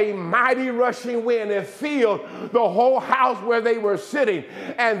like a mighty rushing wind. It filled the whole house where they were sitting.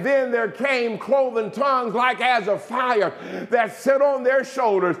 And then there came cloven tongues like as a fire that set on their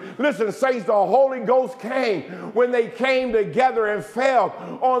shoulders. Listen, saints, the Holy Ghost came when they came together and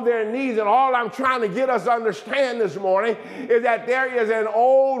fell on their knees. And all I'm trying to get us to understand this morning is that there is an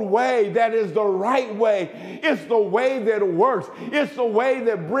old way that is the right way. It's the way that works. It's the way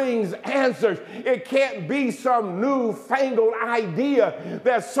that brings answers. It can't be some newfangled idea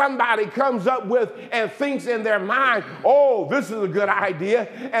that somebody comes up with and thinks in their mind, oh, this is a good idea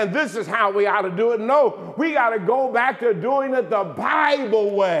and this is how we ought to do it. No, we got to go back to doing it the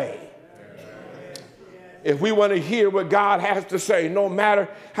Bible way. If we want to hear what God has to say, no matter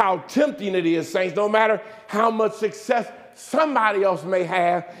how tempting it is, saints, no matter how much success somebody else may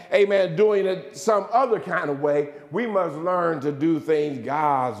have, amen, doing it some other kind of way, we must learn to do things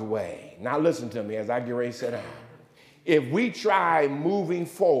God's way. Now listen to me as I get ready to sit down. If we try moving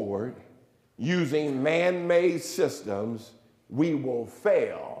forward using man-made systems, we will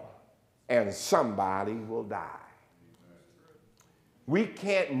fail and somebody will die. We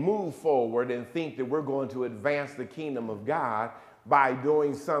can't move forward and think that we're going to advance the kingdom of God by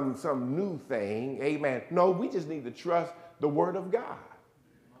doing some new thing. Amen. No, we just need to trust the word of God.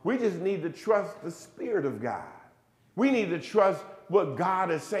 We just need to trust the Spirit of God. We need to trust what God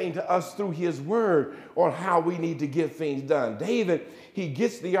is saying to us through his word on how we need to get things done. David, he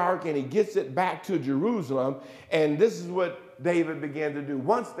gets the ark and he gets it back to Jerusalem. And this is what David began to do.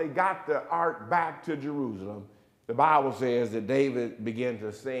 Once they got the ark back to Jerusalem, the Bible says that David began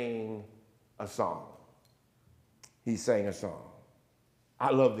to sing a song. He sang a song.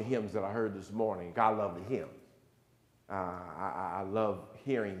 I love the hymns that I heard this morning. I love the hymns. I love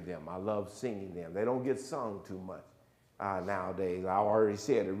hearing them. I love singing them. They don't get sung too much nowadays. I already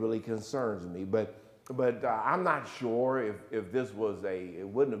said it really concerns me. But I'm not sure if this was it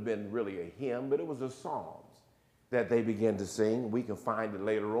wouldn't have been really a hymn, but it was a Psalms that they began to sing. We can find it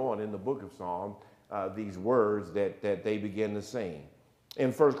later on in the book of Psalms. These words that they begin to sing.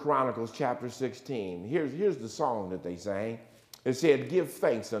 In 1 Chronicles chapter 16, here's the song that they sang. It said, give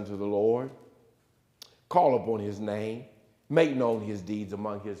thanks unto the Lord, call upon his name, make known his deeds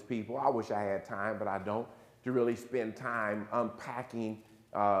among his people. I wish I had time, but I don't, to really spend time unpacking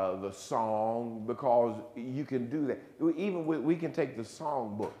the song, because you can do that. Even we can take the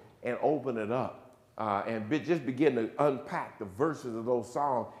song book and open it up. Just begin to unpack the verses of those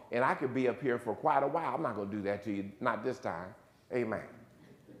songs. And I could be up here for quite a while. I'm not going to do that to you, not this time. Amen.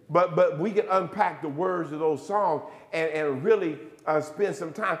 But we can unpack the words of those songs and really spend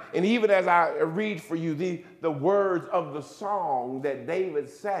some time. And even as I read for you the words of the song that David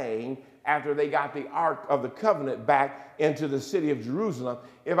sang after they got the Ark of the Covenant back into the city of Jerusalem,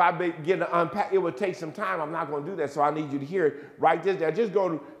 if I begin to unpack, it would take some time. I'm not going to do that, so I need you to hear it. Write this down. Just go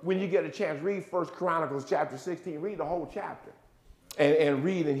to, when you get a chance, read 1 Chronicles chapter 16. Read the whole chapter. And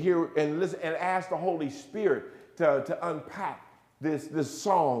read and hear and listen and ask the Holy Spirit to unpack this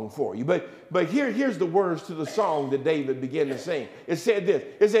song for you. But here's the words to the song that David began to sing. It said this.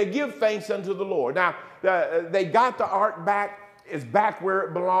 It said, give thanks unto the Lord. Now, they got the ark back. It's back where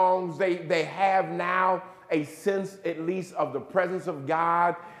it belongs. They have now a sense, at least, of the presence of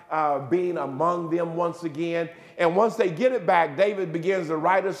God being among them once again. And once they get it back, David begins to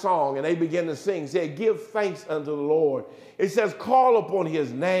write a song, and they begin to sing. Say, give thanks unto the Lord. It says, call upon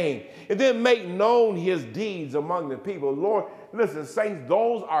his name, and then make known his deeds among the people. Lord, listen, saints,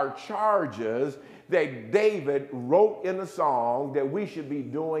 those are charges that David wrote in the song that we should be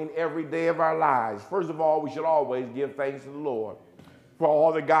doing every day of our lives. First of all, we should always give thanks to the Lord for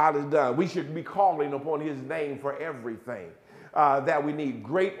all that God has done. We should be calling upon his name for everything that we need,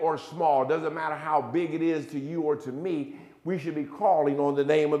 great or small. Doesn't matter how big it is to you or to me. We should be calling on the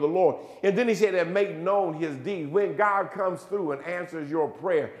name of the Lord. And then he said that make known his deeds. When God comes through and answers your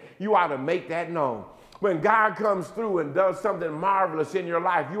prayer, you ought to make that known. When God comes through and does something marvelous in your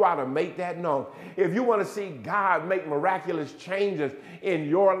life, you ought to make that known. If you want to see God make miraculous changes in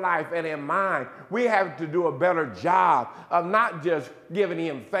your life and in mine, we have to do a better job of not just giving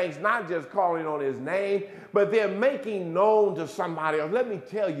him thanks, not just calling on his name, but then making known to somebody else. Let me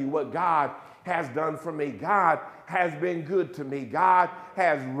tell you what God has done for me. God has been good to me. God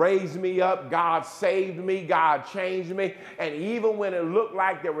has raised me up. God saved me. God changed me. And even when it looked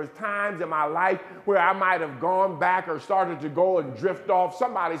like there was times in my life where I might have gone back or started to go and drift off,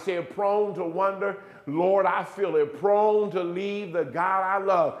 somebody said, prone to wonder, Lord, I feel it, prone to leave the God I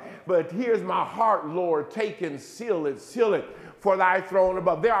love. But here's my heart, Lord, take and seal it for thy throne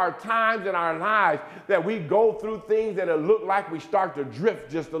above. There are times in our lives that we go through things that it look like we start to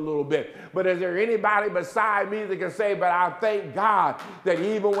drift just a little bit. But is there anybody beside me that can say, but I thank God that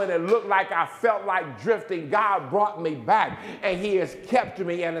even when it looked like I felt like drifting, God brought me back, and he has kept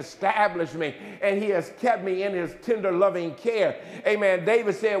me and established me, and he has kept me in his tender loving care. Amen.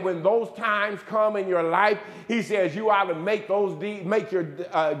 David said when those times come in your life, he says you ought to make those deeds, make your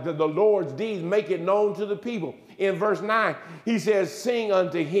the Lord's deeds, make it known to the people. In verse 9, he says, sing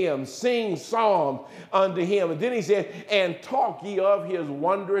unto him, sing psalms unto him. And then he said, and talk ye of his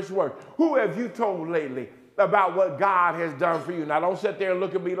wondrous work. Who have you told lately about what God has done for you? Now, don't sit there and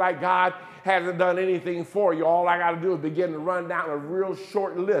look at me like God hasn't done anything for you. All I got to do is begin to run down a real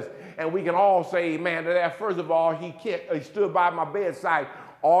short list, and we can all say amen to that. First of all, he stood by my bedside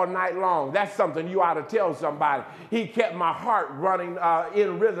all night long. That's something you ought to tell somebody. He kept my heart running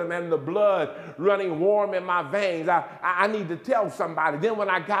in rhythm and the blood running warm in my veins. I need to tell somebody. Then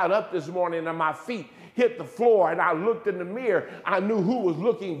when I got up this morning and my feet hit the floor and I looked in the mirror, I knew who was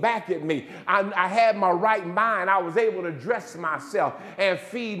looking back at me. I had my right mind. I was able to dress myself and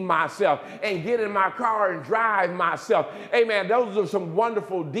feed myself and get in my car and drive myself. Amen. Those are some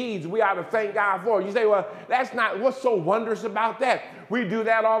wonderful deeds we ought to thank God for. You say, well, that's not, what's so wondrous about that? We do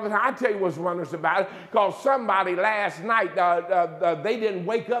that all the time. I tell you what's wondrous about it, because somebody last night, they didn't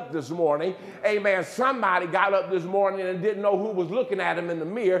wake up this morning. Amen. Somebody got up this morning and didn't know who was looking at them in the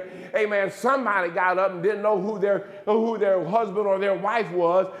mirror. Amen. Somebody got up and didn't know who their husband or their wife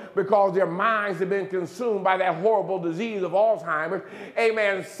was, because their minds have been consumed by that horrible disease of Alzheimer's.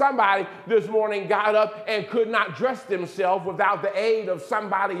 Amen. Somebody this morning got up and could not dress themselves without the aid of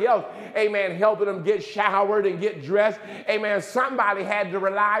somebody else. Amen. Helping them get showered and get dressed. Amen. Somebody had to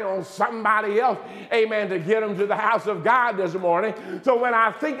rely on somebody else, amen, to get them to the house of God this morning. So when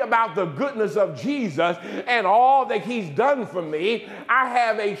I think about the goodness of Jesus and all that he's done for me, I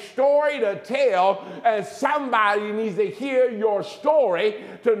have a story to tell, and somebody needs to hear your story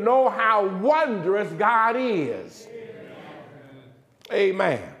to know how wondrous God is.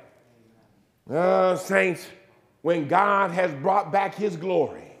 Amen. Saints, when God has brought back his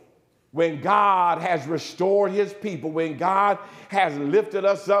glory, when God has restored his people, when God has lifted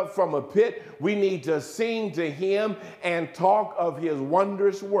us up from a pit, we need to sing to him and talk of his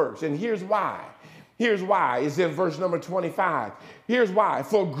wondrous works. And here's why. Here's why. It's in verse number 25. Here's why.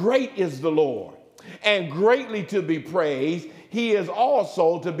 For great is the Lord, and greatly to be praised. he is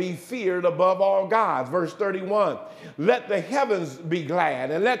also to be feared above all gods. Verse 31, let the heavens be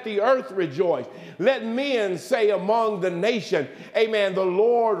glad and let the earth rejoice. Let men say among the nation, amen, the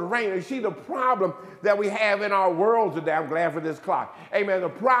Lord reigneth. See the problem that we have in our world today. I'm glad for this clock. Amen. The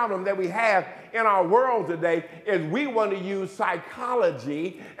problem that we have in our world today is we want to use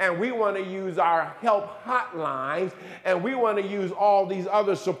psychology and we want to use our help hotlines and we want to use all these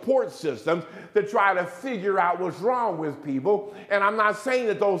other support systems to try to figure out what's wrong with people. And I'm not saying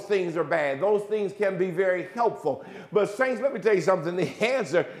that those things are bad. Those things can be very helpful. But saints, let me tell you something. The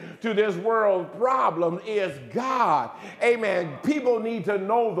answer to this world problem is God. Amen. People need to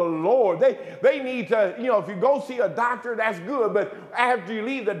know the Lord. They need to, if you go see a doctor, that's good. But after you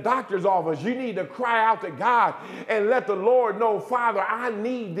leave the doctor's office, you need to cry out to God and let the Lord know, Father, I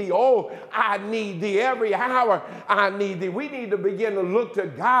need thee. Oh, I need thee every hour. I need thee. We need to begin to look to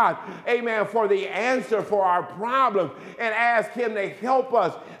God, amen, for the answer for our problems and ask him to help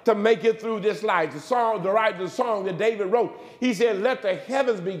us to make it through this life. The song that David wrote, he said, let the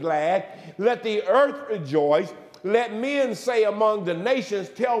heavens be glad, let the earth rejoice, let men say among the nations,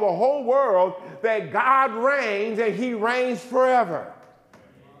 tell the whole world that God reigns and he reigns forever.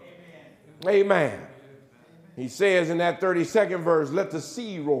 Amen. Amen. He says in that 32nd verse, let the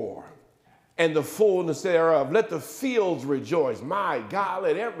sea roar and the fullness thereof. Let the fields rejoice. My God,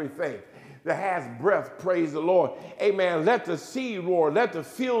 let everything that has breath praise the Lord. Amen. Let the sea roar. Let the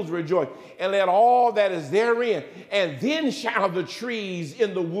fields rejoice. And let all that is therein. And then shall the trees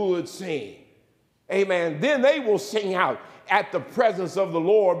in the wood sing. Amen. Then they will sing out at the presence of the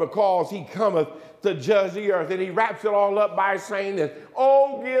Lord because he cometh to judge the earth. And he wraps it all up by saying this,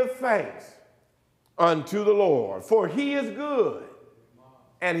 oh, give thanks unto the Lord, for he is good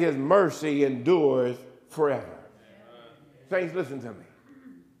and his mercy endures forever. Saints, listen to me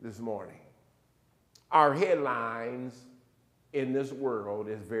this morning. Our headlines in this world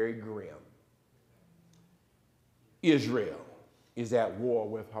is very grim. Israel is at war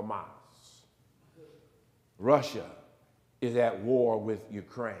with Hamas. Russia is at war with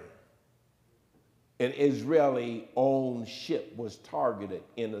Ukraine. An Israeli-owned ship was targeted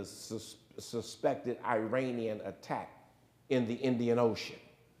in a suspected Iranian attack in the Indian Ocean.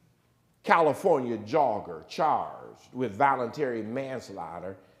 California jogger charged with voluntary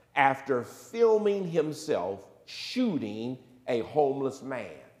manslaughter after filming himself shooting a homeless man,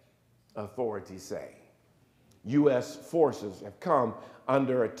 authorities say. U.S. forces have come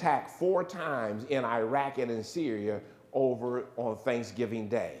under attack 4 times in Iraq and in Syria over on Thanksgiving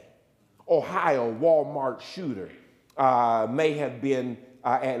Day. Ohio Walmart shooter may have been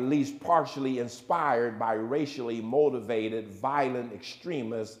at least partially inspired by racially motivated violent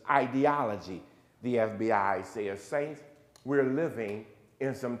extremist ideology, the FBI says. Saints, we're living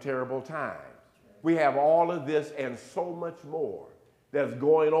in some terrible times. We have all of this and so much more that's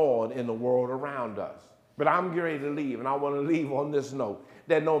going on in the world around us. But I'm getting ready to leave, and I want to leave on this note,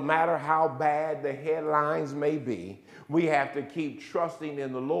 that no matter how bad the headlines may be, we have to keep trusting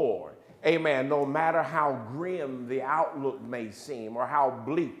in the Lord. Amen. No matter how grim the outlook may seem or how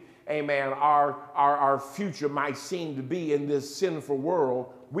bleak, amen, our future might seem to be in this sinful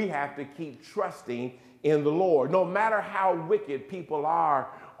world, we have to keep trusting in the Lord. No matter how wicked people are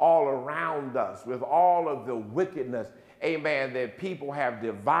all around us, with all of the wickedness, amen, that people have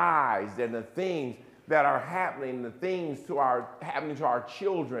devised and the things that are happening, the things happening to our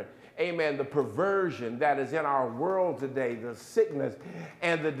children, amen, the perversion that is in our world today, the sickness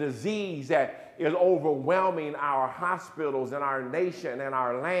and the disease that is overwhelming our hospitals and our nation and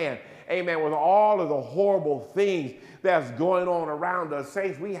our land, amen, with all of the horrible things that's going on around us.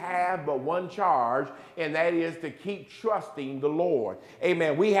 Saints, we have but one charge, and that is to keep trusting the Lord.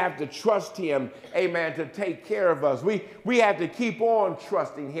 Amen. We have to trust him, amen, to take care of us. We have to keep on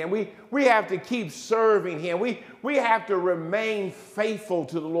trusting him. We have to keep serving him. We have to remain faithful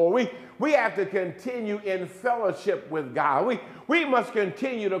to the Lord. We have to continue in fellowship with God. We must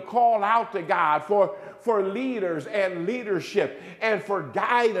continue to call out to God for leaders and leadership and for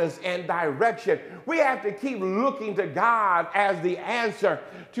guidance and direction. We have to keep looking to God as the answer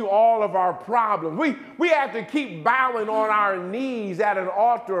to all of our problems. We have to keep bowing on our knees at an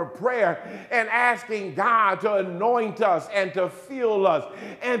altar of prayer and asking God to anoint us and to fill us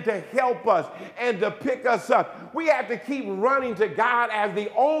and to help us and to pick us up. We have to keep running to God as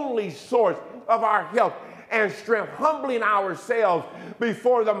the only source of our help and strength, humbling ourselves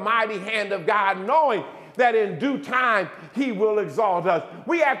before the mighty hand of God, knowing that in due time he will exalt us.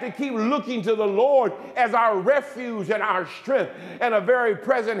 We have to keep looking to the Lord as our refuge and our strength and a very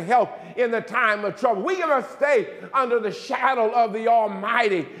present help in the time of trouble. We must stay under the shadow of the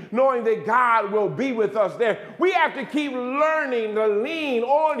Almighty, knowing that God will be with us there. We have to keep learning to lean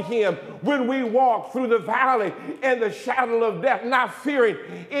on him when we walk through the valley and the shadow of death, not fearing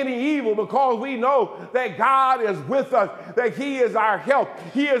any evil, because we know that God is with us, that he is our help.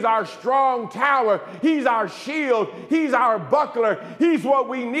 He is our strong tower. He's our shield. He's our buckler. He's what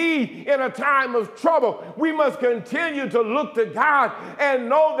we need in a time of trouble. We must continue to look to God and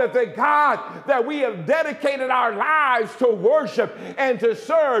know that the God that we have dedicated our lives to worship and to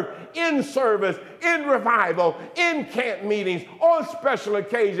serve in service, in revival, in camp meetings, on special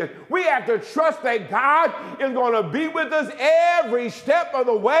occasions. We have to trust that God is going to be with us every step of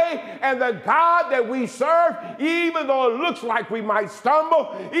the way, and the God that we serve, even though it looks like we might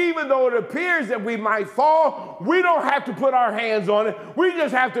stumble, even though it appears that we might fall, we don't have to put our hands on it. We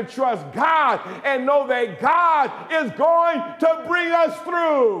just have to trust God and know that God is going to bring us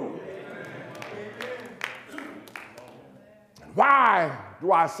through. Why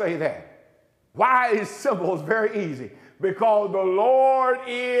do I say that? Why is simple? It's very easy. Because the Lord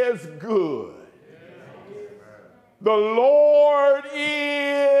is good. The Lord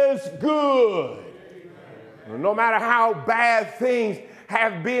is good. No matter how bad things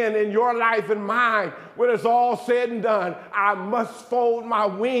have been in your life and mine, when it's all said and done, I must fold my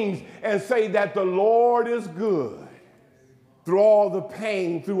wings and say that the Lord is good. Through all the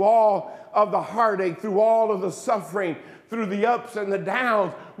pain, through all of the heartache, through all of the suffering, through the ups and the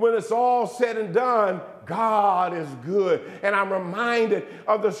downs, when it's all said and done, God is good. And I'm reminded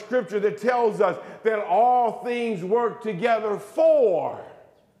of the scripture that tells us that all things work together for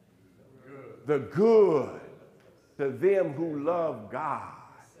the good to them who love God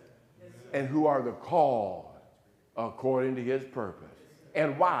and who are the called according to his purpose.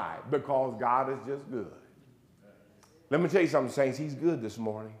 And why? Because God is just good. Let me tell you something, saints. He's good this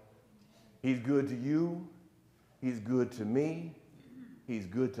morning. He's good to you. He's good to me. He's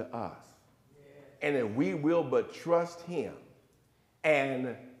good to us. And if we will but trust him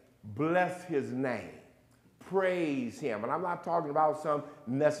and bless his name, praise him. And I'm not talking about some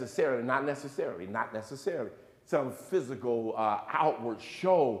not necessarily, some physical outward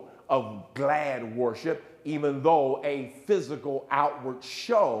show of glad worship, even though a physical outward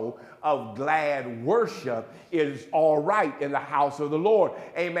show of glad worship is all right in the house of the Lord.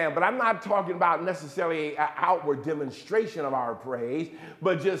 Amen. But I'm not talking about necessarily an outward demonstration of our praise,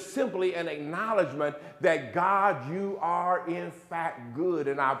 but just simply an acknowledgement that God, you are in fact good,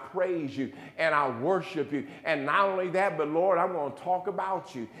 and I praise you and I worship you. And not only that, but Lord, I'm going to talk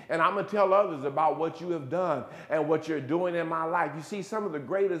about you, and I'm going to tell others about what you have done and what you're doing in my life. You see, some of the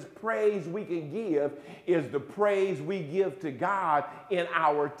greatest praise we can give is the praise we give to God in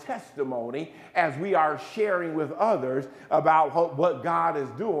our testimony as we are sharing with others about what God is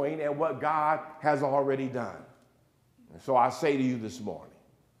doing and what God has already done. And so I say to you this morning,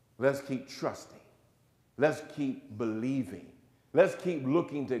 let's keep trusting. Let's keep believing. Let's keep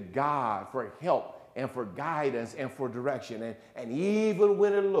looking to God for help and for guidance and for direction. And even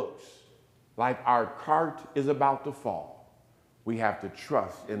when it looks like our cart is about to fall, we have to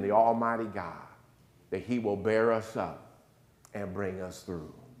trust in the Almighty God that he will bear us up and bring us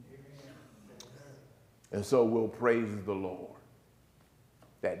through. And so we'll praise the Lord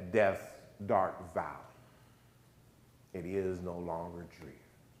that death's dark valley, it is no longer drear.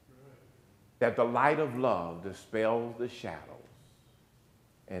 That the light of love dispels the shadows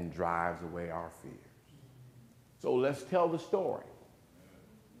and drives away our fears. So let's tell the story.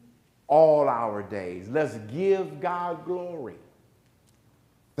 All our days, let's give God glory,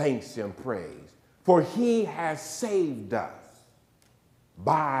 thanks and praise, for he has saved us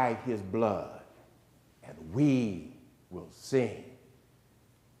by his blood, and we will sing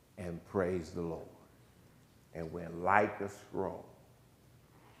and praise the Lord. And when like a scroll,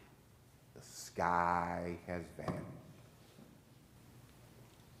 the sky has vanished,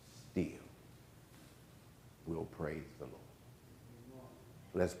 still we'll praise the Lord.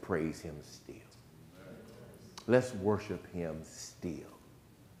 Let's praise him still. Let's worship him still.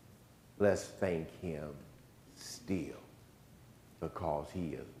 Let's thank him still, because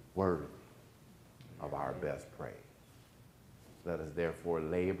he is worthy of our best praise. Let us therefore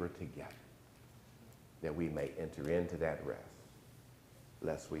labor together that we may enter into that rest,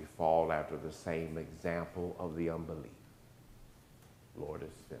 lest we fall after the same example of the unbelief. Lord,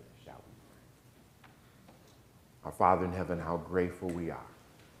 it's finished. Shall we pray? Our Father in heaven, how grateful we are.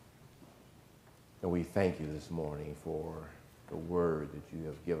 And we thank you this morning for the word that you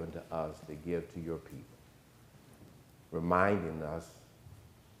have given to us to give to your people. reminding us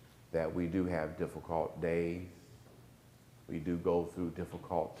that we do have difficult days. We do go through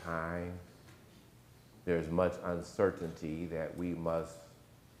difficult times. There's much uncertainty that we must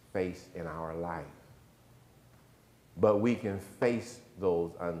face in our life. But we can face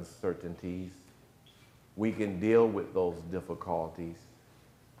those uncertainties. We can deal with those difficulties,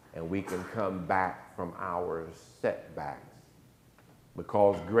 and we can come back from our setbacks,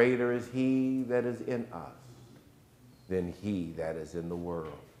 because greater is he that is in us than he that is in the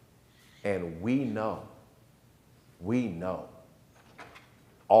world. And we know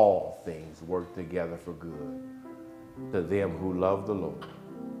all things work together for good to them who love the Lord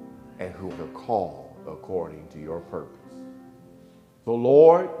and who are called according to your purpose. So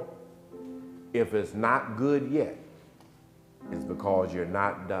Lord, if it's not good yet, it's because you're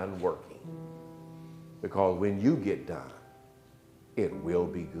not done working. Because when you get done, it will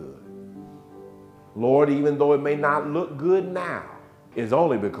be good. Lord, even though it may not look good now, it's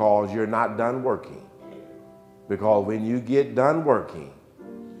only because you're not done working. Because when you get done working,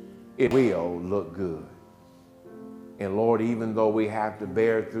 it will look good. And Lord, even though we have to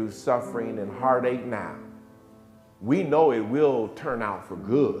bear through suffering and heartache now, we know it will turn out for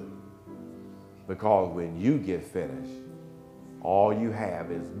good. Because when you get finished, all you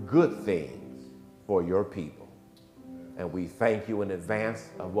have is good things for your people. And we thank you in advance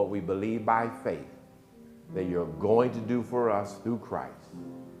of what we believe by faith that you're going to do for us through Christ.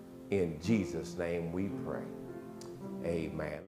 In Jesus' name we pray. Amen.